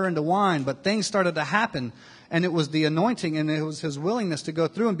turning water into wine, but things started to happen, and it was the anointing and it was His willingness to go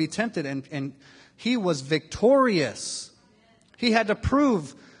through and be tempted, and He was victorious. He had to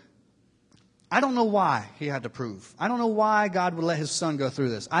prove. I don't know why He had to prove. I don't know why God would let His Son go through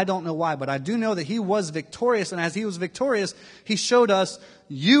this. I don't know why, but I do know that He was victorious. And as He was victorious, He showed us,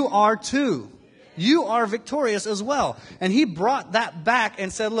 you are too. You are victorious as well. And He brought that back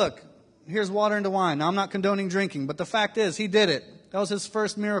and said, look, here's water into wine. Now, I'm not condoning drinking, but the fact is, He did it. That was His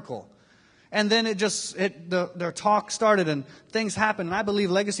first miracle. And then their talk started and things happened. And I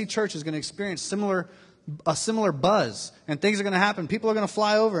believe Legacy Church is going to experience a similar buzz, and things are going to happen. People are going to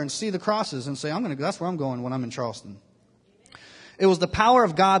fly over and see the crosses and say, that's where I'm going when I'm in Charleston. It was the power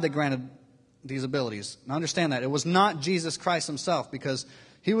of God that granted these abilities. Now understand that. It was not Jesus Christ Himself, because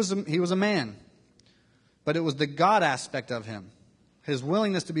He was a man. But it was the God aspect of Him. His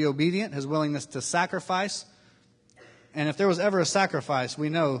willingness to be obedient, His willingness to sacrifice. And if there was ever a sacrifice, we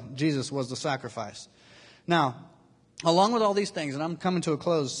know Jesus was the sacrifice. Now, along with all these things, and I'm coming to a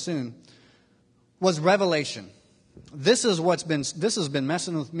close soon, was revelation. This has been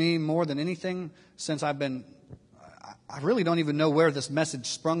messing with me more than anything since I really don't even know where this message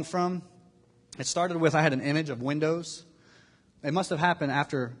sprung from. It started with, I had an image of windows. It must have happened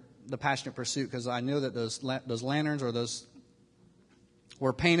after the Passionate Pursuit, because I knew that those lanterns or those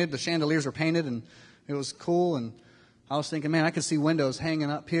were painted, the chandeliers were painted, and it was cool. And I was thinking, man, I could see windows hanging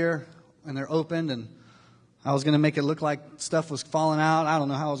up here, and they're opened, and I was going to make it look like stuff was falling out. I don't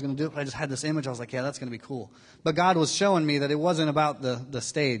know how I was going to do it, but I just had this image. I was like, yeah, that's going to be cool. But God was showing me that it wasn't about the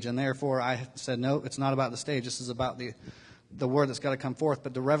stage, and therefore I said, no, it's not about the stage. This is about the word that's got to come forth,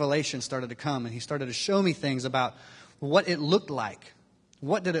 but the revelation started to come, and he started to show me things about what it looked like.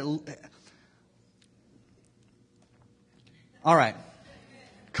 What did it... All right.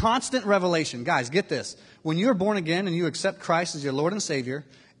 Constant revelation. Guys, get this. When you're born again and you accept Christ as your Lord and Savior,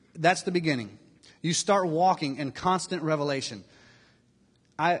 that's the beginning. You start walking in constant revelation.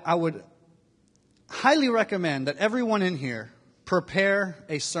 I would highly recommend that everyone in here prepare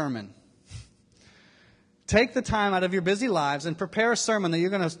a sermon. Take the time out of your busy lives and prepare a sermon that you're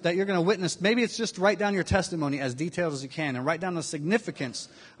going to witness. Maybe it's just write down your testimony as detailed as you can and write down the significance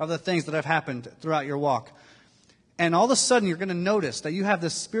of the things that have happened throughout your walk. And all of a sudden you're going to notice that you have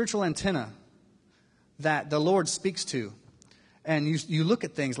this spiritual antenna that the Lord speaks to. And you look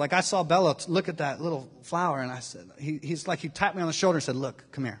at things. Like I saw Bella look at that little flower, and I said, he's like, he tapped me on the shoulder and said, look,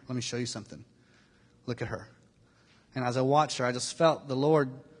 come here, let me show you something. Look at her. And as I watched her, I just felt the Lord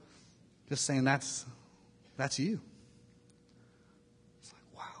just saying, that's you. It's like,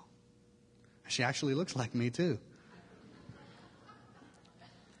 wow. She actually looks like me too.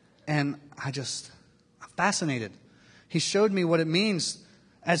 And I'm fascinated. He showed me what it means.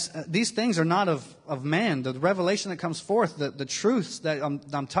 As these things are not of man. The revelation that comes forth, the truths that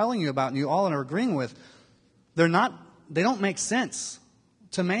I'm telling you about and you all are agreeing with, they don't make sense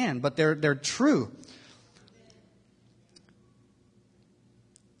to man, but they're true.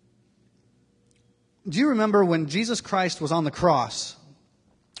 Do you remember when Jesus Christ was on the cross,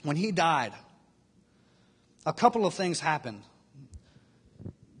 when he died, a couple of things happened.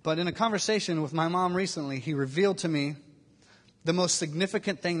 But in a conversation with my mom recently, he revealed to me the most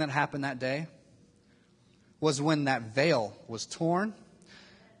significant thing that happened that day was when that veil was torn.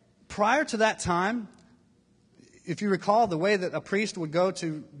 Prior to that time, if you recall the way that a priest would go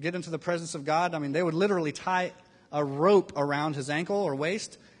to get into the presence of God, I mean, they would literally tie a rope around his ankle or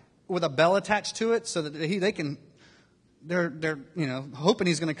waist with a bell attached to it so that they're hoping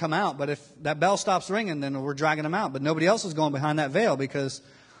he's going to come out. But if that bell stops ringing, then we're dragging him out. But nobody else is going behind that veil because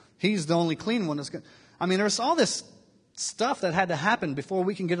he's the only clean one. There's all this stuff that had to happen before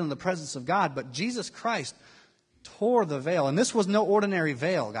we can get in the presence of God. But Jesus Christ tore the veil. And this was no ordinary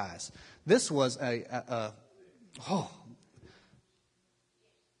veil, guys. This was to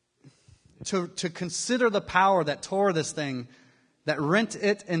consider the power that tore this thing, that rent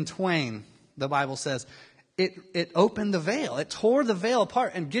it in twain, the Bible says. It opened the veil. It tore the veil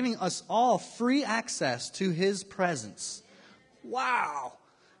apart and giving us all free access to his presence. Wow.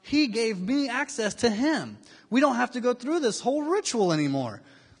 He gave me access to him. We don't have to go through this whole ritual anymore.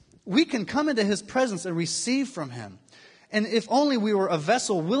 We can come into his presence and receive from him. And if only we were a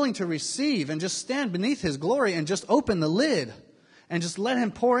vessel willing to receive and just stand beneath his glory and just open the lid and just let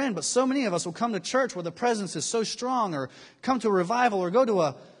him pour in. But so many of us will come to church where the presence is so strong, or come to a revival, or go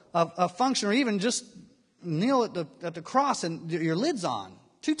to a function, or even just kneel at the cross and your lid's on.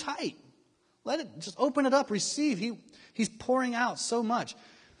 Too tight. Let it, just open it up, receive. He's pouring out so much.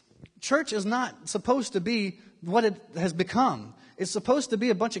 Church is not supposed to be what it has become. It's supposed to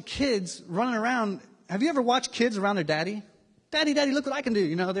be a bunch of kids running around. Have you ever watched kids around their daddy? Daddy, daddy, look what I can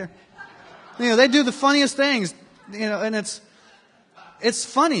do. They do the funniest things, and it's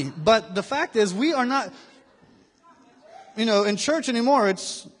funny. But the fact is, we are not, in church anymore.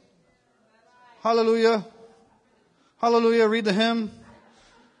 It's hallelujah, hallelujah, read the hymn,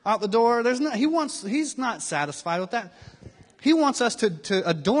 out the door. He's not satisfied with that. He wants us to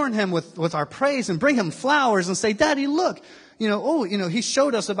adorn him with our praise and bring him flowers and say, Daddy, look, he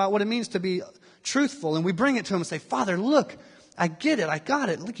showed us about what it means to be truthful. And we bring it to him and say, Father, look, I get it. I got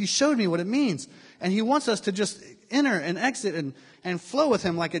it. Look, you showed me what it means. And he wants us to just enter and exit and flow with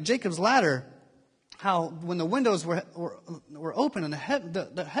him like at Jacob's ladder. How when the windows were open and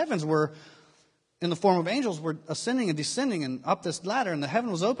the heavens were in the form of angels were ascending and descending and up this ladder, and the heaven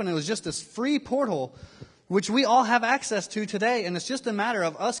was open. It was just this free portal which we all have access to today. And it's just a matter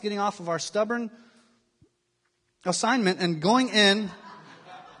of us getting off of our stubborn assignment and going in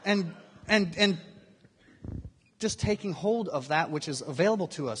and just taking hold of that which is available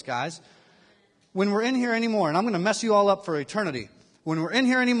to us, guys. When we're in here anymore, and I'm going to mess you all up for eternity. When we're in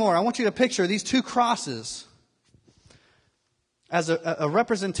here anymore, I want you to picture these two crosses as a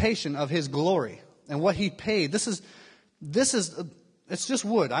representation of his glory and what he paid. This is it's just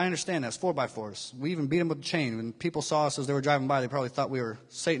wood. I understand that. It's 4x4s. We even beat them with a chain. When people saw us as they were driving by, they probably thought we were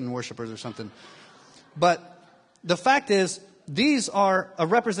Satan worshipers or something. But the fact is, these are a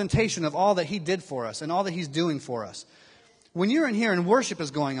representation of all that he did for us and all that he's doing for us. When you're in here and worship is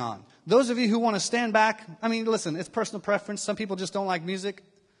going on, those of you who want to stand back, listen, it's personal preference. Some people just don't like music.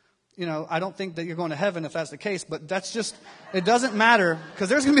 I don't think that you're going to heaven if that's the case, but that's just, it doesn't matter, because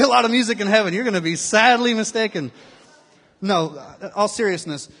there's going to be a lot of music in heaven. You're going to be sadly mistaken. No, all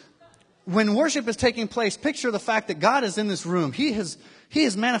seriousness. When worship is taking place, picture the fact that God is in this room. He has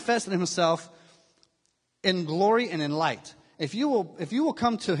manifested himself in glory and in light. If you will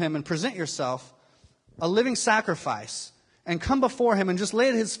come to him and present yourself a living sacrifice and come before him and just lay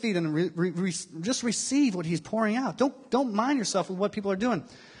at his feet and just receive what he's pouring out. Don't mind yourself with what people are doing.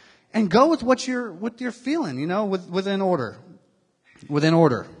 And go with what you're feeling, within order. Within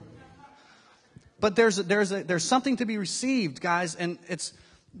order. But there's something to be received, guys, and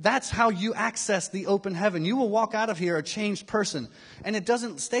that's how you access the open heaven. You will walk out of here a changed person, and it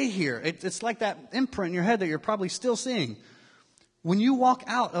doesn't stay here. It's like that imprint in your head that you're probably still seeing. When you walk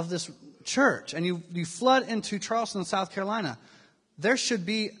out of this church and you flood into Charleston, South Carolina, there should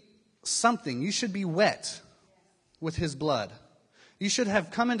be something. You should be wet with his blood. You should have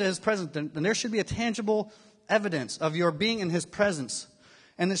come into his presence, and there should be a tangible evidence of your being in his presence.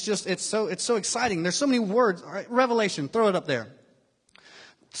 And it's so exciting. There's so many words. All right, Revelation, throw it up there.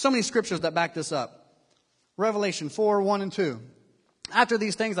 So many scriptures that back this up. Revelation 4, 1 and 2. After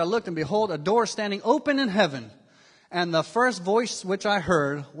these things I looked, and behold, a door standing open in heaven. And the first voice which I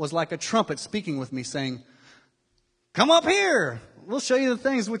heard was like a trumpet speaking with me, saying, "Come up here. We'll show you the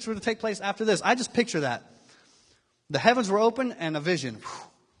things which were to take place after this." I just picture that. The heavens were open and a vision.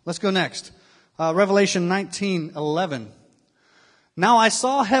 Let's go next. Revelation 19:11. Now I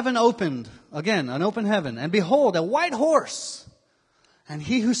saw heaven opened, again, an open heaven, and behold, a white horse. And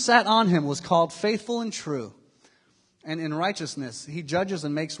he who sat on him was called Faithful and True. And in righteousness he judges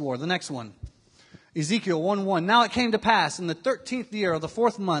and makes war. The next one. Ezekiel 1:1. Now it came to pass in the 13th year of the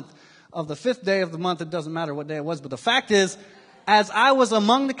 4th month of the 5th day of the month. It doesn't matter what day it was, but the fact is, as I was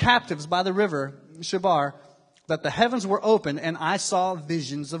among the captives by the river Chebar, that the heavens were open, and I saw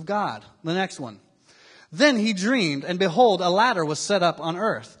visions of God. The next one. Then he dreamed, and behold, a ladder was set up on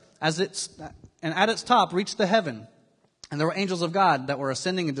earth, and at its top reached the heaven. And there were angels of God that were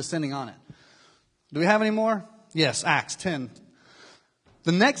ascending and descending on it. Do we have any more? Yes, Acts 10.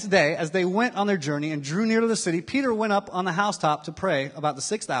 The next day, as they went on their journey and drew near to the city, Peter went up on the housetop to pray about the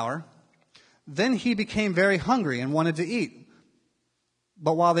 6th hour. Then he became very hungry and wanted to eat.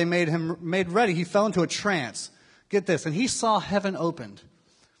 But while they made ready, he fell into a trance. Get this, and he saw heaven opened,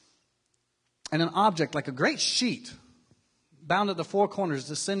 and an object like a great sheet, bound at the 4 corners,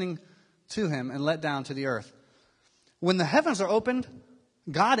 descending to him and let down to the earth. When the heavens are opened,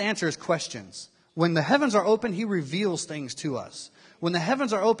 God answers questions. When the heavens are open, he reveals things to us. When the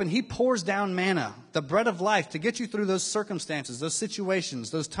heavens are open, he pours down manna, the bread of life, to get you through those circumstances, those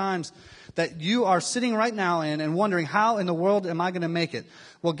situations, those times that you are sitting right now in and wondering, how in the world am I going to make it?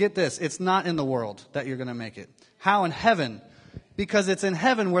 Well, get this. It's not in the world that you're going to make it. How in heaven? Because it's in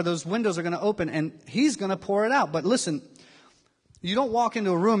heaven where those windows are going to open, and he's going to pour it out. But listen, you don't walk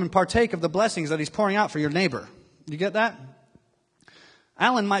into a room and partake of the blessings that he's pouring out for your neighbor. You get that?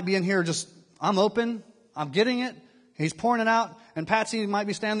 Alan might be in here just, I'm open, I'm getting it, he's pouring it out, and Patsy might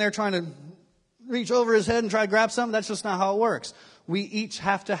be standing there trying to reach over his head and try to grab something. That's just not how it works. We each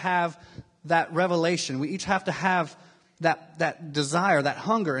have to have that revelation. We each have to have that desire, that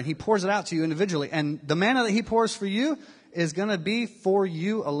hunger, and he pours it out to you individually. And the manna that he pours for you is going to be for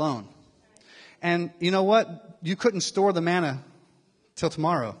you alone. And you know what? You couldn't store the manna till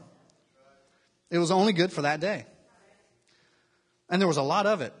tomorrow. It was only good for that day. And there was a lot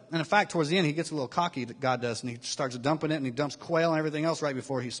of it. And in fact, towards the end, he gets a little cocky, that God does, and he starts dumping it, and he dumps quail and everything else right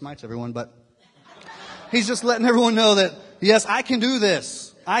before he smites everyone. But he's just letting everyone know that, yes, I can do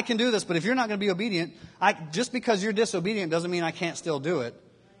this. I can do this. But if you're not going to be obedient, just because you're disobedient doesn't mean I can't still do it.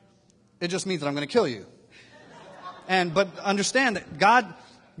 It just means that I'm going to kill you. But understand that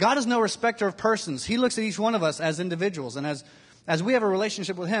God is no respecter of persons. He looks at each one of us as individuals. And as we have a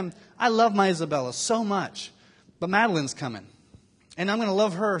relationship with him, I love my Isabella so much. But Madeline's coming. And I'm going to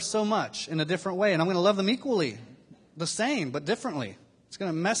love her so much in a different way. And I'm going to love them equally, the same, but differently. It's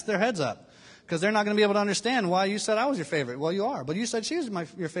going to mess their heads up. Because they're not going to be able to understand why you said I was your favorite. Well, you are. But you said she's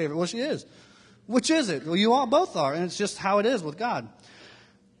your favorite. Well, she is. Which is it? Well, you all both are. And it's just how it is with God.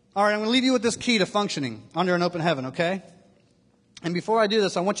 All right, I'm going to leave you with this key to functioning under an open heaven, okay? And before I do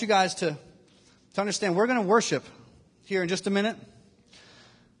this, I want you guys to understand we're going to worship here in just a minute.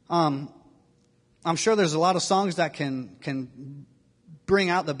 I'm sure there's a lot of songs that can bring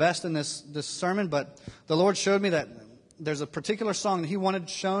out the best in this sermon, but the Lord showed me that there's a particular song that he wanted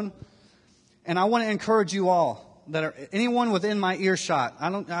shown. And I want to encourage you all, anyone within my earshot.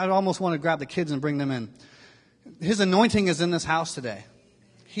 I almost want to grab the kids and bring them in. His anointing is in this house today.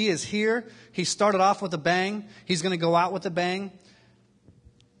 He is here. He started off with a bang. He's going to go out with a bang.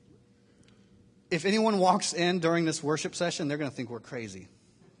 If anyone walks in during this worship session, they're going to think we're crazy.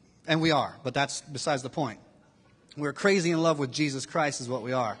 And we are, but that's besides the point. We're crazy in love with Jesus Christ is what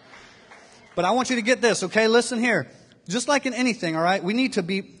we are. But I want you to get this, okay? Listen here. Just like in anything, all right? We need to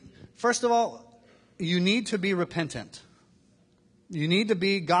be, first of all, you need to be repentant. You need to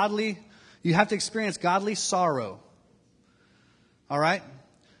be godly. You have to experience godly sorrow. All right?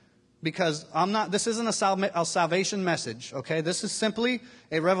 Because this isn't a salvation message, okay? This is simply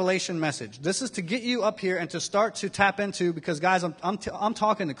a revelation message. This is to get you up here and to start to tap into, because guys, I'm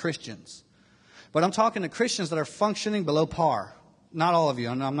talking to Christians. But I'm talking to Christians that are functioning below par. Not all of you.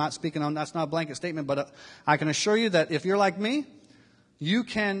 And I'm not speaking on, that's not a blanket statement, but I can assure you that if you're like me, you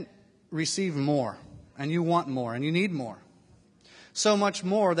can receive more. And you want more. And you need more. So much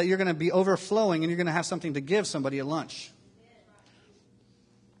more that you're going to be overflowing and you're going to have something to give somebody at lunch.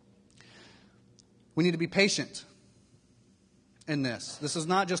 We need to be patient in this. This is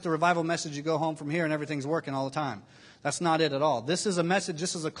not just a revival message you go home from here and everything's working all the time. That's not it at all. This is a message,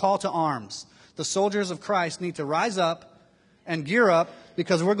 this is a call to arms. The soldiers of Christ need to rise up and gear up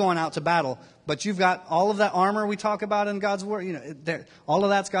because we're going out to battle. But you've got all of that armor we talk about in God's Word. You know, all of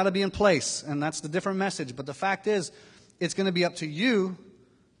that's got to be in place, and that's the different message. But the fact is, it's going to be up to you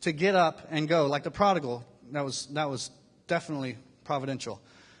to get up and go. Like the prodigal, that was definitely providential.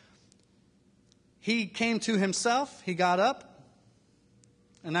 He came to himself, he got up,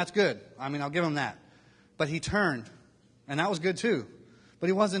 and that's good. I mean, I'll give him that. But he turned, and that was good too. But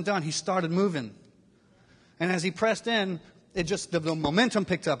he wasn't done. He started moving. And as he pressed in, the momentum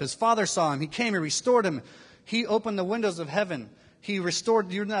picked up. His father saw him. He came, he restored him. He opened the windows of heaven. He restored,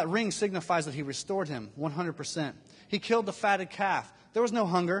 that ring signifies that he restored him 100%. He killed the fatted calf. There was no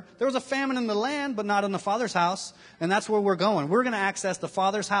hunger. There was a famine in the land, but not in the Father's house. And that's where we're going. We're going to access the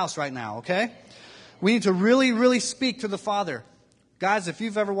Father's house right now, okay? We need to really, really speak to the Father. Guys, if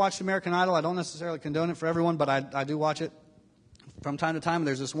you've ever watched American Idol, I don't necessarily condone it for everyone, but I do watch it from time to time.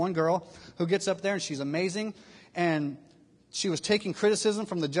 There's this one girl who gets up there, and she's amazing. And she was taking criticism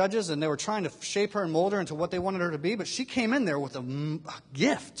from the judges, and they were trying to shape her and mold her into what they wanted her to be. But she came in there with a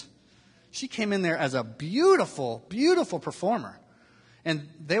gift. She came in there as a beautiful, beautiful performer. And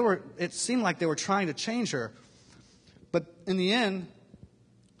it seemed like they were trying to change her. But in the end,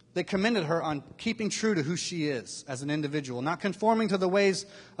 they commended her on keeping true to who she is as an individual. Not conforming to the ways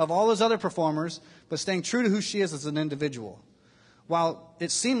of all those other performers, but staying true to who she is as an individual. While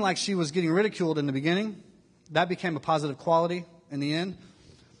it seemed like she was getting ridiculed in the beginning, that became a positive quality in the end.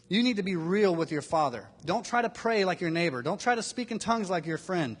 You need to be real with your Father. Don't try to pray like your neighbor. Don't try to speak in tongues like your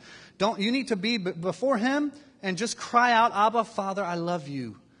friend. You need to be before Him and just cry out, Abba, Father, I love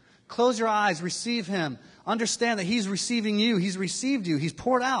you. Close your eyes, receive Him. Understand that He's receiving you. He's received you. He's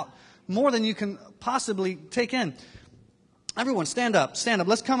poured out more than you can possibly take in. Everyone, stand up. Stand up.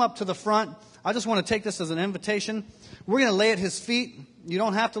 Let's come up to the front. I just want to take this as an invitation. We're going to lay at His feet. You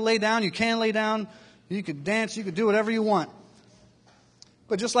don't have to lay down. You can lay down. You could dance. You could do whatever you want.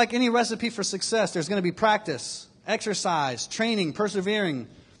 But just like any recipe for success, there's going to be practice, exercise, training, persevering,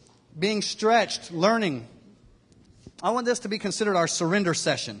 being stretched, learning. I want this to be considered our surrender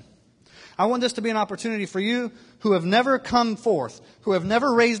session. I want this to be an opportunity for you who have never come forth, who have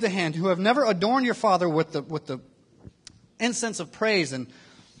never raised a hand, who have never adorned your Father with the incense of praise. And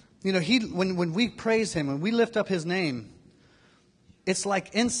you know, when we praise Him, when we lift up His name, it's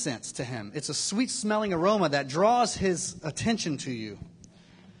like incense to Him. It's a sweet-smelling aroma that draws His attention to you.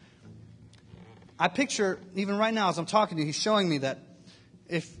 I picture, even right now as I'm talking to you, He's showing me that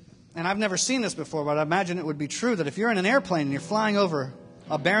and And I've never seen this before, but I imagine it would be true that if you're in an airplane and you're flying over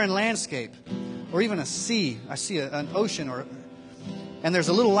a barren landscape or even a sea, I see an ocean, and there's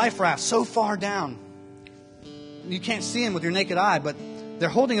a little life raft so far down, you can't see them with your naked eye, but they're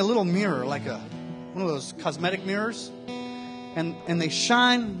holding a little mirror, like one of those cosmetic mirrors, and they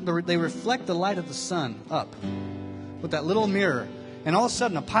shine, they reflect the light of the sun up with that little mirror, and all of a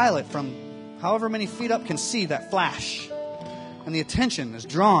sudden a pilot from however many feet up can see that flash, and the attention is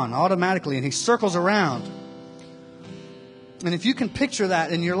drawn automatically, and he circles around. And if you can picture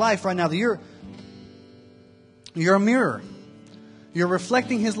that in your life right now, that you're a mirror. You're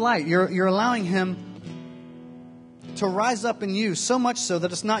reflecting His light. You're allowing Him to rise up in you, so much so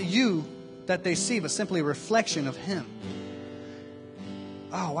that it's not you that they see, but simply a reflection of Him.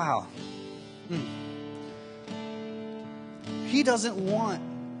 Oh, wow. He doesn't want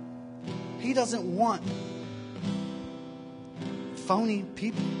phony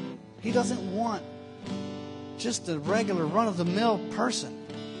people. He doesn't want just a regular run-of-the-mill person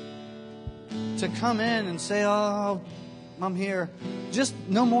to come in and say, oh, I'm here. Just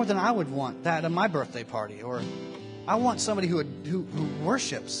no more than I would want that at my birthday party. Or I want somebody who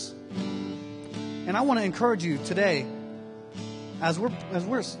worships. And I want to encourage you today, as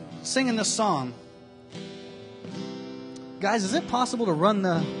we're singing this song, Guys, is it possible to run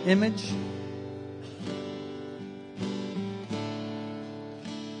the image?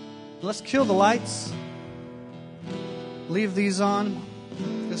 Let's kill the lights. Leave these on.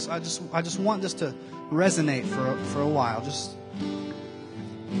 I just want this to resonate for a while.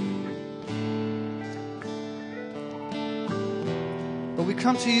 But we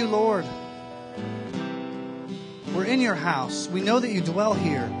come to you, Lord. We're in your house. We know that you dwell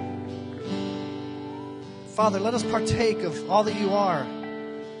here. Father, let us partake of all that you are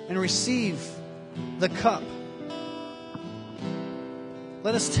and receive the cup.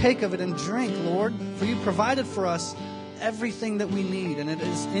 Let us take of it and drink, Lord, for you provided for us everything that we need, and it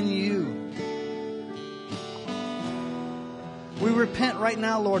is in you. We repent right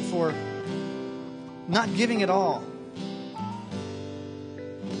now, Lord, for not giving it all,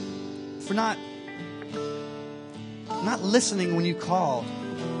 for not listening when you called,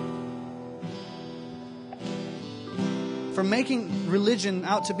 for making religion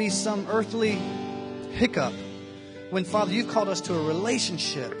out to be some earthly hiccup, when, Father, you've called us to a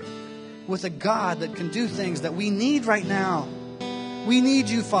relationship with a God that can do things that we need right now. We need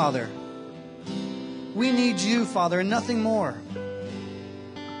you, Father. We need you, Father, and nothing more.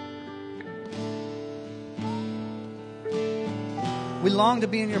 We long to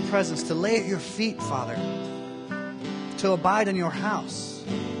be in your presence, to lay at your feet, Father, to abide in your house.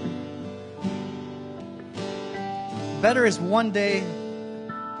 Better is one day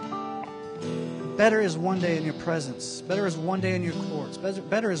in your presence. Better is one day in your courts.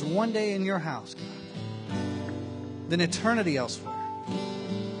 Better is one day in your house, God, than eternity elsewhere.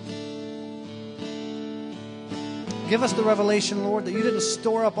 Give us the revelation, Lord, that you didn't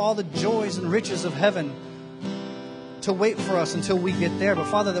store up all the joys and riches of heaven to wait for us until we get there. But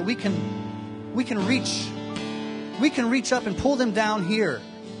Father, that we can reach up and pull them down here.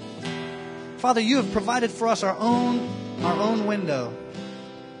 Father, you have provided for us our own window.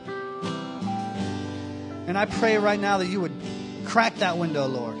 And I pray right now that you would crack that window,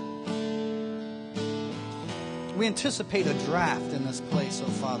 Lord. We anticipate a draft in this place, oh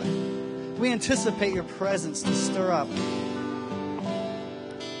Father. We anticipate your presence to stir up.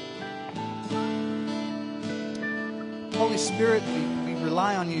 Holy Spirit, we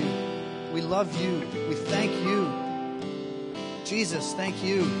rely on you. We love you. We thank you. Jesus, thank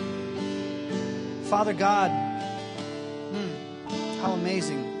you. Father God, how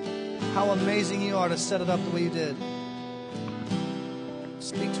amazing. How amazing you are to set it up the way you did.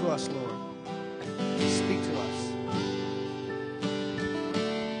 Speak to us, Lord. Speak to us.